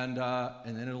 and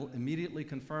then it'll immediately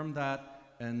confirm that,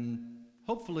 and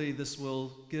hopefully this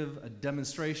will give a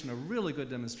demonstration, a really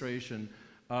good demonstration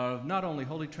of not only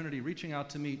Holy Trinity reaching out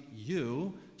to meet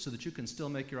you so that you can still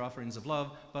make your offerings of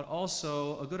love, but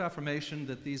also a good affirmation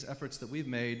that these efforts that we've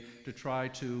made to try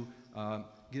to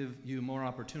give you more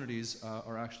opportunities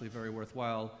are actually very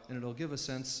worthwhile, and it'll give a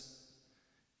sense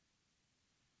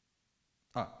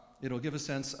of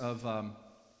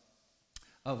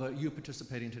you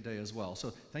participating today as well.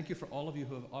 So thank you for all of you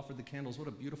who have offered the candles. What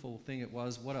a beautiful thing it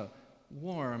was. What a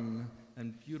warm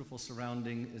and beautiful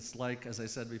surrounding. It's like, as I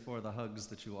said before, the hugs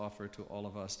that you offer to all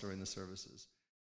of us during the services.